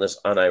are saying this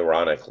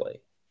unironically.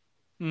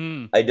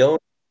 I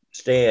don't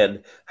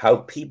understand how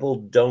people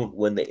don't,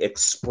 when they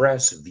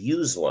express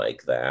views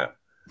like that,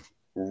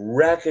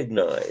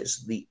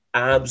 recognize the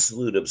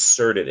absolute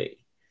absurdity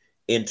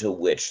into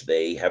which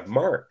they have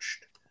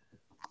marched.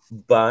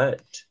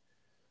 But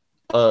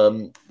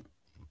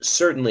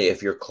certainly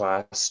if your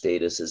class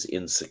status is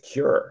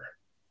insecure,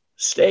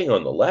 staying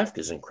on the left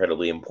is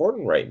incredibly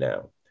important right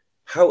now.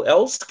 How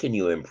else can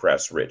you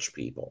impress rich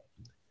people?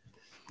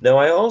 Now,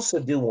 I also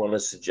do want to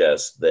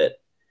suggest that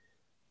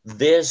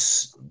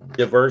this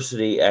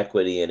diversity,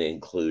 equity, and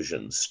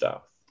inclusion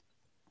stuff,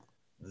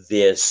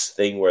 this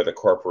thing where the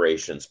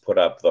corporations put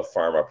up the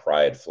pharma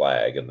pride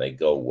flag and they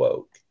go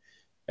woke,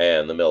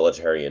 and the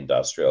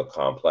military-industrial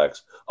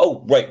complex,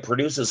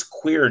 produces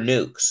queer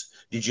nukes.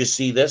 Did you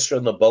see this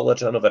from the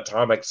Bulletin of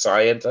Atomic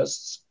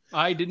Scientists?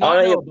 I did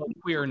not know about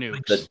queer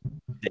nukes. The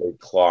doomsday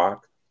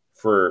clock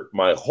for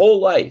my whole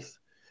life.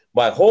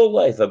 My whole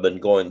life I've been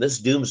going, this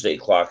doomsday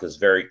clock is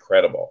very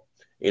credible.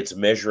 It's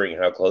measuring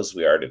how close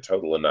we are to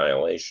total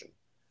annihilation.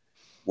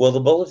 Well, the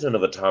Bulletin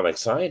of Atomic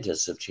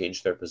Scientists have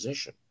changed their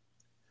position.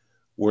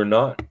 We're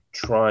not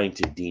trying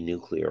to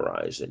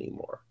denuclearize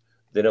anymore.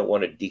 They don't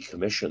want to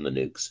decommission the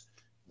nukes.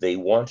 They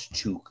want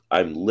to,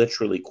 I'm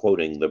literally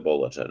quoting the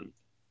bulletin,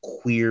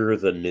 queer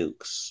the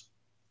nukes.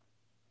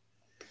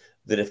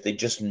 That if they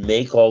just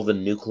make all the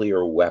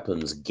nuclear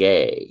weapons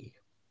gay,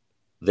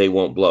 they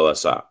won't blow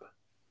us up.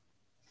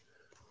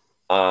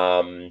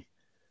 And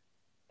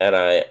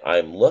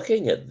I'm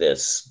looking at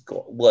this,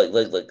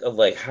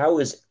 like how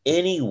is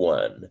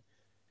anyone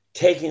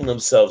taking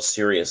themselves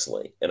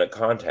seriously in a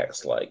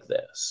context like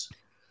this?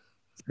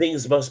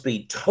 Things must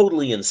be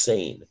totally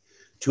insane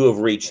to have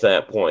reached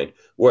that point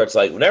where it's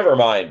like, never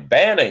mind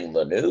banning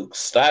the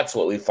nukes. That's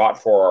what we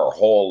fought for our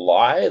whole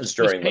lives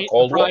during the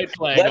Cold War. Pride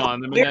flag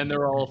on them, and then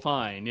they're all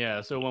fine. Yeah.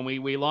 So when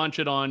we launch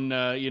it on,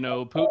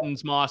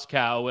 Putin's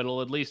Moscow,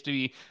 it'll at least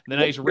be the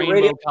nice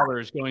rainbow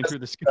colors going through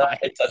the sky.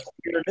 It's a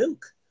queer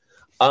nuke.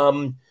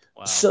 Wow.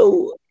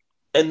 So,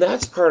 and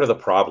that's part of the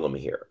problem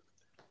here.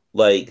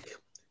 Like,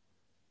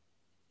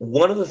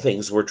 one of the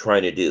things we're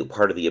trying to do,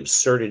 part of the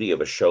absurdity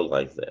of a show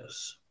like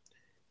this,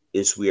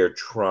 is we are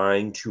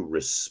trying to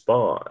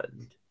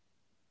respond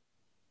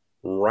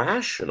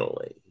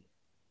rationally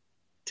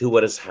to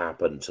what has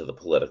happened to the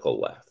political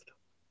left.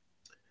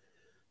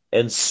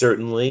 And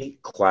certainly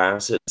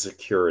class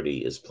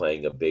insecurity is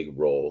playing a big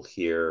role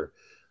here.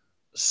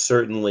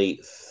 Certainly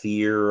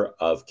fear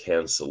of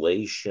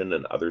cancellation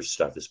and other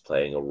stuff is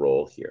playing a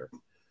role here.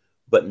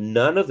 But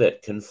none of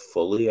it can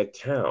fully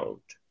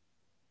account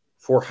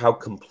for how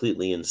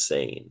completely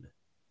insane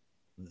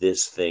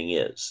this thing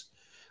is.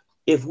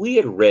 If we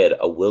had read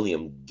a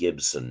William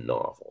Gibson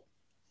novel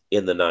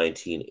in the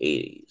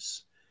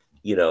 1980s,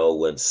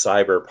 when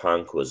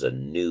cyberpunk was a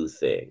new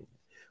thing,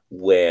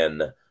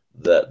 when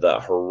the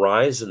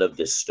horizon of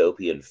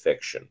dystopian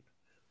fiction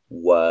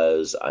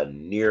was a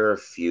near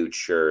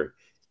future,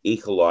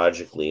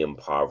 ecologically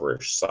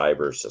impoverished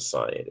cyber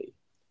society.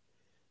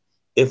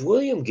 If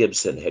William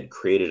Gibson had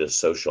created a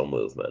social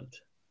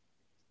movement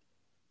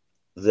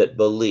that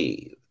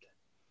believed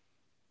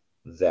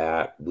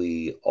that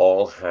we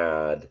all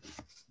had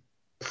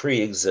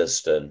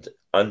pre-existent,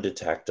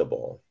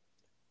 undetectable,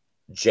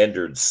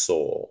 gendered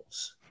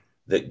souls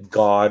that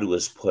God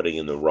was putting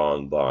in the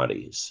wrong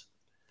bodies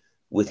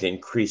with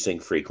increasing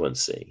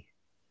frequency.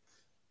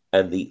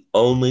 And the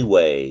only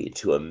way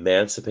to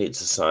emancipate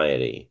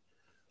society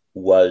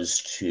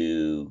was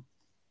to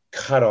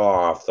cut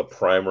off the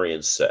primary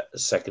and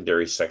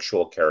secondary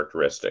sexual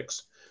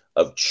characteristics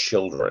of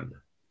children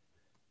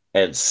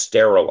and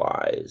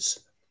sterilize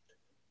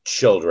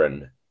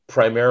children,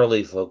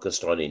 primarily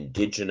focused on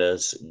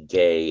indigenous,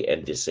 gay,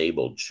 and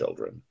disabled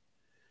children.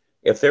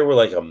 If there were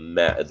like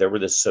there were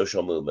this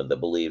social movement that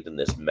believed in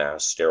this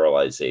mass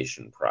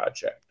sterilization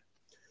project,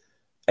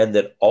 and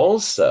that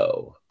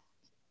also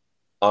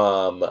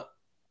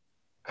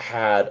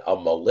had a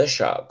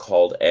militia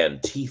called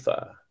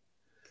Antifa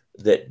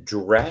that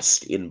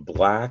dressed in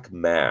black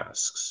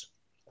masks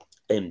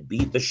and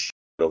beat the shit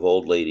out of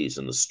old ladies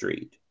in the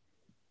street,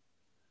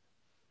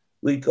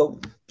 we'd go,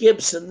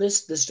 Gibson,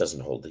 this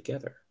doesn't hold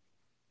together.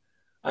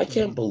 I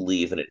can't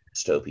believe in a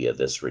dystopia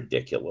this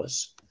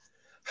ridiculous.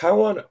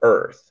 How on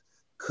earth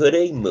could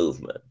a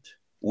movement,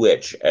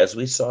 which, as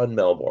we saw in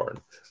Melbourne,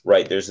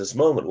 right, there's this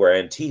moment where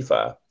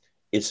Antifa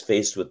is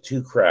faced with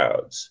two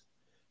crowds,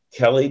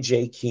 Kelly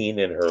J. Keane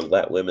and her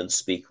Let Women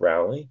Speak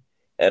rally,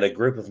 and a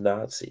group of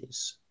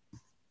Nazis.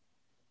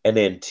 And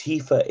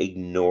Antifa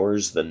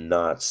ignores the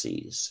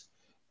Nazis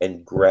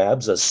and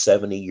grabs a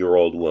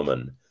 70-year-old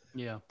woman,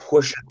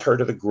 pushes her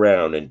to the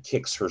ground, and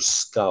kicks her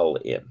skull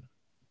in.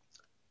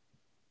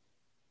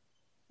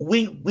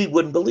 We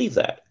wouldn't believe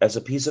that as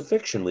a piece of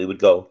fiction. We would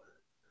go,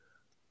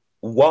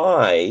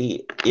 why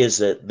is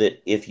it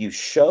that if you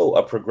show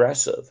a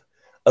progressive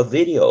a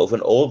video of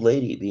an old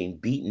lady being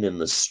beaten in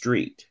the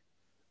street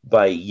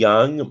by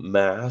young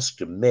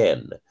masked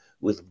men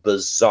with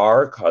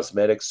bizarre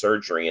cosmetic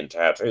surgery and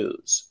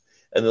tattoos,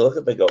 and they look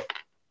at them and go,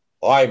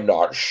 I'm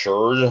not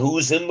sure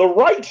who's in the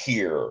right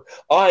here.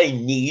 I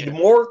need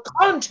more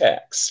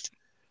context.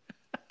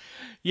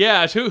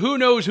 Yeah, who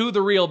knows who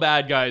the real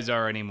bad guys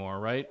are anymore,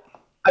 right?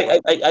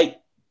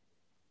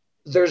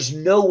 There's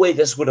no way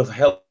this would have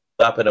held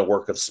up in a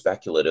work of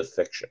speculative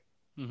fiction.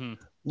 Mm-hmm.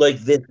 Like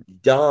this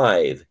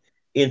dive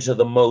into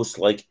the most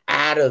like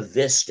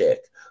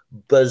atavistic,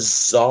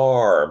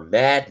 bizarre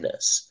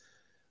madness.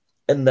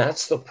 And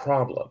that's the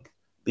problem,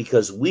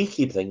 because we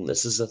keep thinking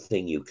this is a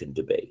thing you can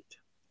debate.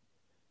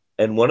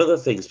 And one of the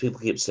things people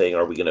keep saying,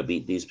 are we going to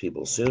beat these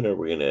people sooner?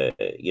 We're going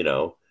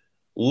to,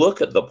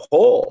 look at the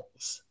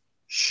polls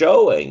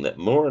showing that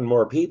more and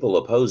more people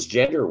oppose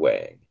gender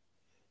weighing.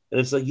 And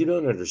it's like, you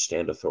don't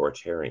understand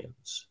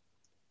authoritarians.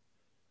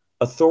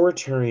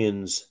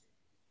 Authoritarians,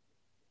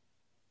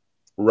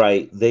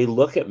 right, they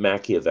look at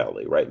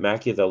Machiavelli, right?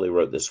 Machiavelli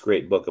wrote this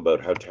great book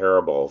about how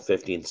terrible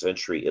 15th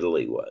century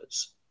Italy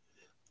was.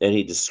 And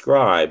he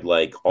described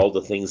like all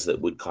the things that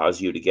would cause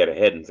you to get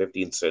ahead in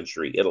 15th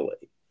century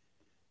Italy.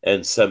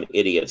 And some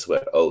idiots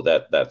went, oh,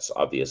 that's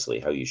obviously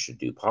how you should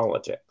do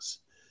politics,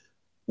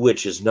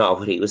 which is not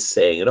what he was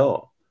saying at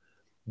all.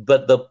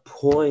 But the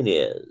point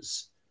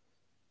is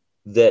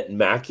that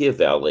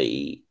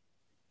Machiavelli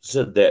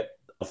said that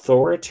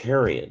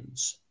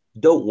authoritarians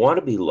don't want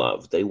to be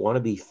loved. They want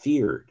to be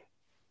feared.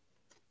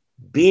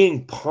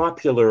 Being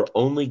popular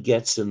only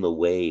gets in the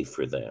way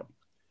for them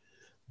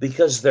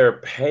because their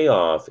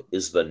payoff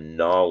is the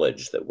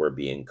knowledge that we're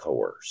being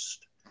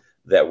coerced,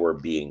 that we're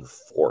being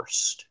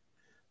forced,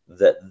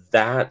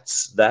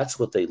 that's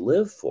what they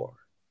live for.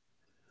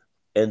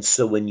 And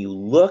so when you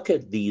look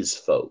at these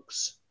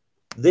folks,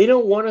 they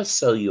don't want to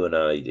sell you an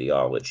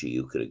ideology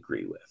you could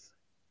agree with.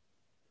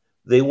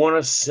 They want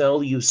to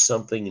sell you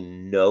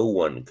something no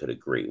one could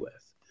agree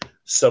with,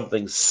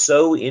 something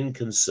so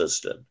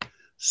inconsistent,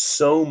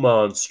 so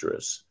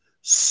monstrous,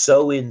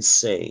 so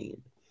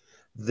insane,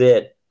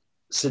 that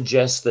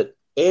suggests that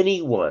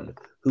anyone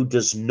who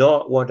does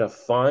not want to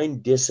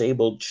find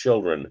disabled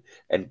children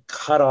and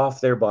cut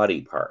off their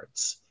body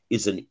parts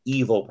is an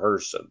evil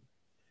person.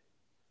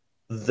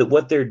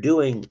 What they're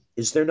doing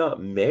is they're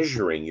not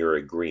measuring your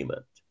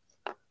agreement.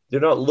 They're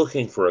not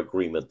looking for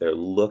agreement. They're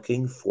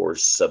looking for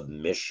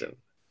submission.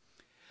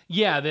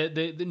 Yeah,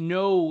 the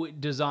no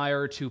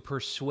desire to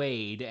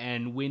persuade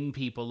and win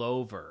people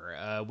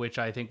over, which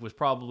I think was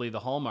probably the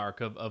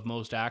hallmark of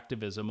most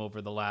activism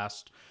over the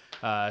last,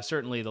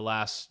 certainly the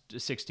last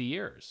 60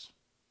 years.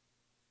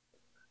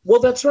 Well,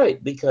 that's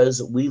right,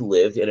 because we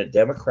lived in a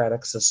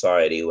democratic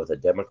society with a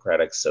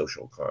democratic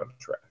social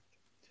contract.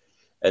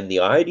 And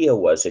the idea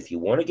was, if you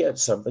want to get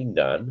something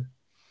done,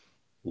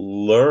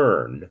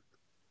 learn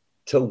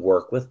to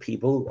work with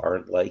people who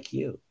aren't like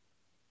you.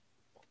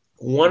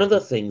 One of the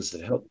things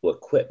that helped to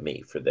equip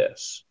me for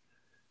this,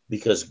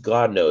 because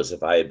God knows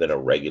if I had been a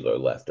regular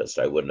leftist,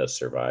 I wouldn't have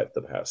survived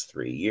the past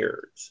 3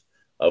 years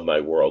of my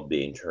world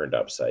being turned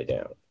upside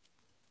down.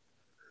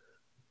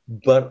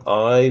 But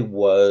I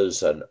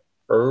was an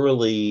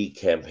early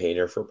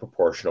campaigner for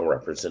proportional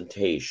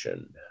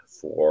representation,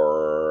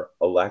 for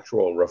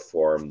electoral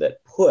reform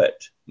that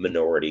put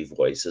minority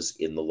voices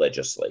in the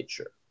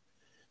legislature.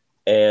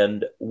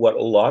 And what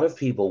a lot of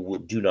people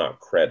do not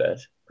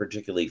credit,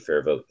 particularly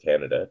Fair Vote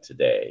Canada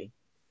today,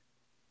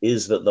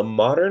 is that the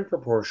modern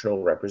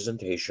proportional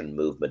representation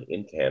movement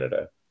in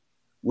Canada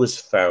was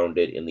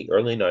founded in the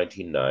early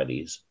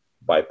 1990s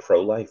by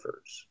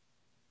pro-lifers.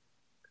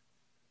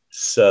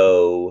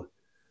 So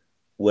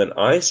when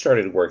I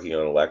started working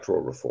on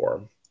electoral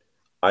reform,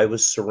 I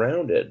was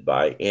surrounded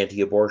by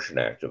anti-abortion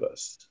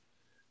activists.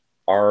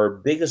 Our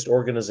biggest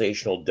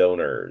organizational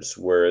donors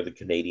were the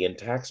Canadian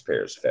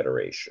Taxpayers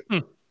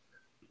Federation.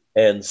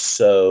 And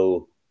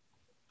so,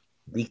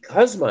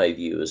 because my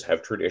views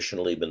have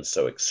traditionally been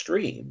so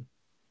extreme,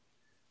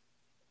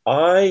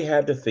 I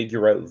had to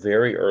figure out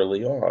very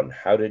early on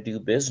how to do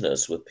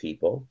business with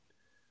people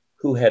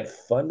who had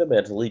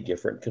fundamentally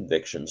different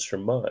convictions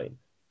from mine,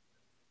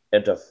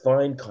 and to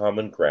find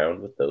common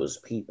ground with those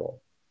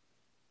people.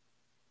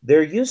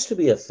 There used to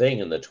be a thing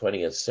in the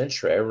 20th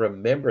century, I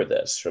remember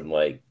this from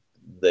like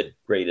the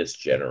Greatest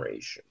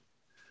Generation.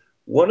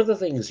 One of the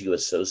things you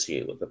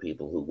associate with the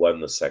people who won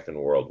the Second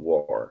World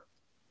War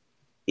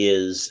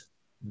is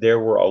there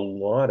were a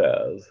lot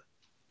of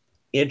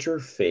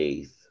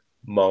interfaith,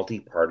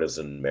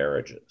 multi-partisan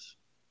marriages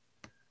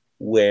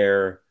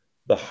where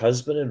the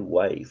husband and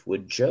wife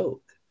would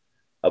joke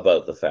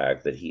about the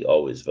fact that he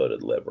always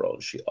voted Liberal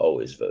and she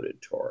always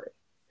voted Tory,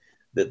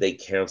 that they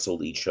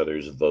canceled each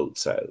other's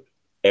votes out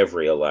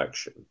every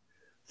election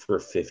for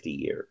 50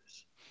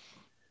 years.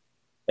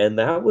 And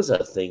that was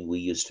a thing we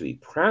used to be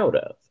proud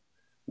of.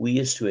 We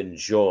used to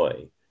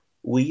enjoy.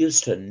 We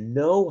used to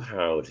know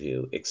how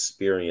to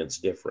experience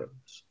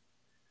difference.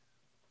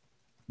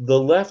 The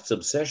left's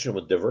obsession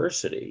with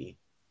diversity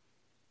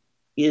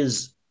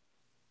is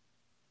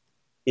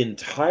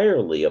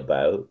entirely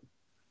about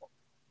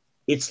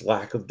its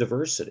lack of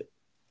diversity,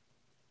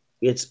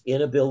 its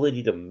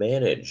inability to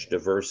manage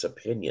diverse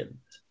opinions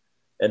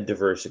and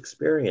diverse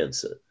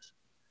experiences.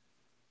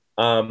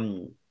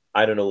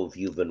 I don't know if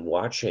you've been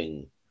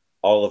watching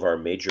all of our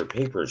major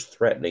papers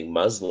threatening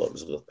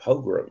Muslims with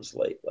pogroms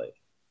lately,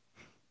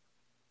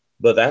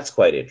 but that's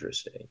quite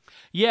interesting.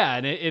 Yeah,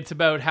 and it's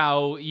about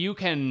how you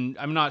can,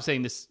 I'm not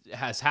saying this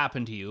has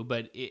happened to you,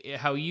 but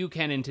how you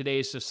can in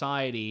today's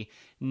society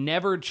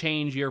never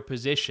change your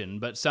position,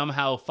 but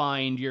somehow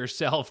find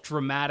yourself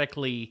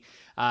dramatically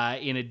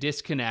in a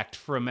disconnect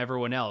from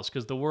everyone else,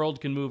 because the world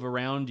can move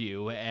around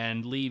you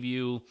and leave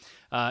you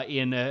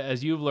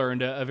as you've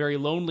learned, a very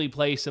lonely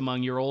place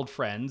among your old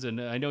friends.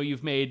 And I know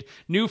you've made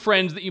new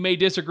friends that you may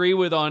disagree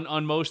with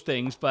on most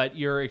things, but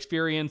your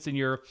experience and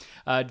your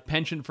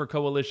penchant for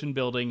coalition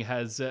building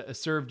has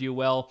served you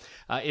well.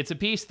 It's a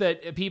piece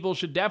that people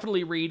should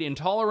definitely read,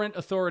 Intolerant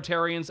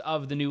Authoritarians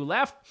of the New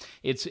Left.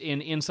 It's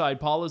in Inside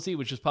Policy,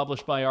 which is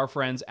published by our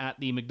friends at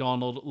the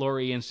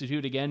Macdonald-Laurier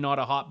Institute. Again, not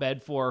a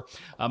hotbed for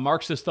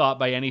Marxist thought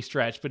by any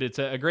stretch, but it's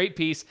a great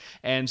piece.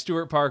 And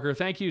Stuart Parker,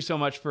 thank you so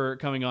much for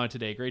coming on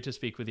today. Great to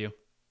speak with you.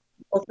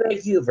 Well,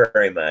 thank you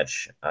very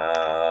much.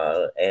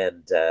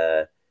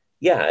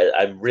 Yeah,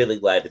 I'm really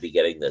glad to be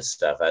getting this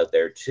stuff out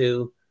there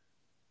to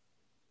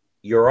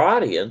your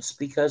audience,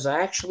 because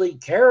I actually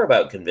care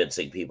about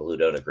convincing people who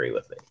don't agree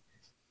with me.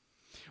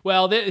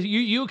 Well,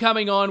 you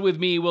coming on with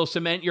me will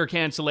cement your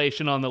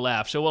cancellation on the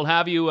left. So we'll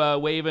have you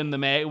wearing the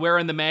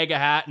MAGA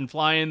hat and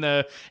flying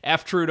the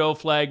F Trudeau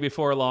flag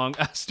before long.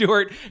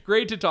 Stuart,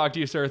 great to talk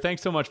to you, sir.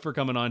 Thanks so much for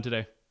coming on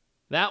today.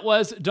 That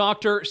was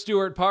Dr.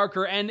 Stuart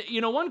Parker. And,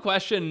 one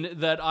question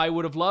that I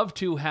would have loved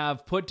to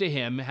have put to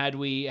him had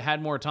we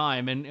had more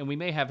time, and we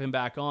may have him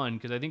back on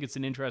because I think it's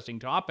an interesting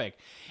topic,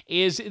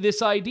 is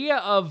this idea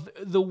of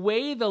the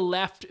way the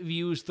left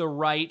views the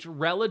right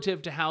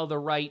relative to how the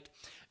right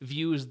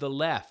views the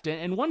left.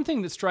 And one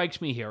thing that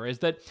strikes me here is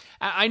that,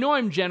 I know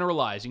I'm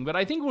generalizing, but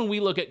I think when we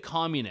look at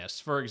communists,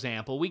 for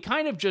example, we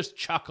kind of just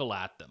chuckle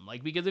at them.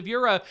 Like, because if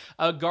you're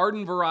a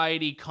garden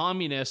variety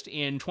communist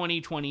in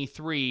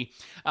 2023,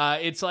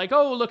 it's like,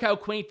 oh, look how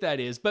quaint that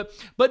is. But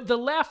the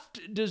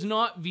left does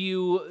not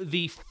view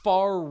the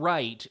far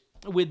right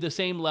with the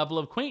same level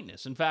of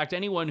quaintness. In fact,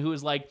 anyone who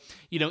is like,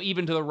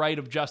 even to the right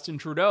of Justin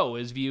Trudeau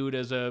is viewed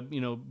as a,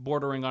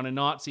 bordering on a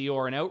Nazi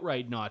or an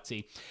outright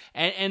Nazi.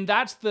 And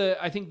that's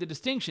I think the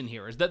distinction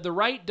here is that the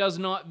right does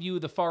not view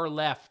the far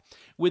left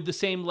with the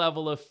same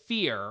level of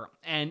fear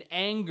and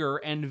anger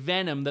and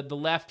venom that the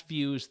left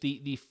views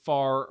the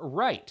far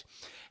right.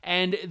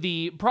 And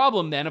the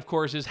problem then, of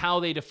course, is how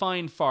they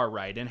define far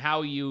right and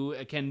how you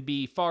can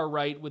be far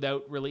right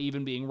without really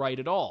even being right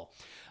at all.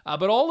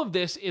 But all of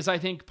this is, I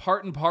think,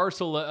 part and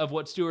parcel of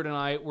what Stuart and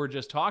I were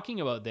just talking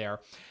about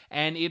there.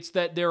 And it's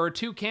that there are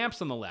two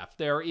camps on the left.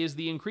 There is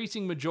the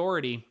increasing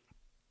majority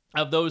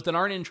of those that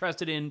aren't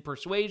interested in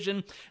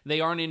persuasion, they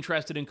aren't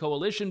interested in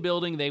coalition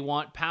building, they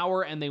want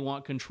power and they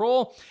want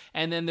control.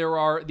 And then there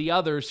are the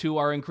others who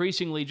are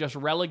increasingly just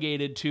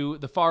relegated to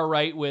the far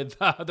right with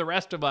the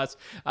rest of us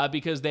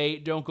because they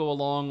don't go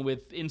along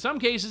with, in some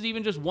cases,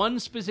 even just one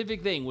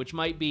specific thing, which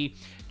might be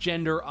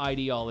gender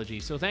ideology.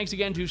 So thanks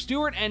again to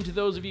Stuart and to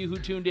those of you who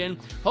tuned in.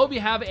 Hope you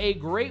have a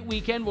great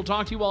weekend. We'll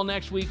talk to you all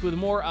next week with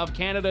more of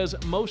Canada's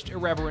most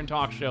irreverent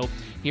talk show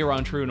here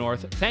on True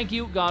North. Thank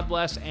you, God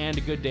bless, and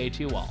a good day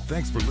to you all.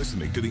 Thanks for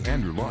listening to The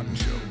Andrew Lawton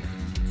Show.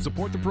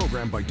 Support the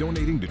program by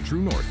donating to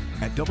True North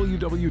at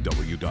www.tnc.news.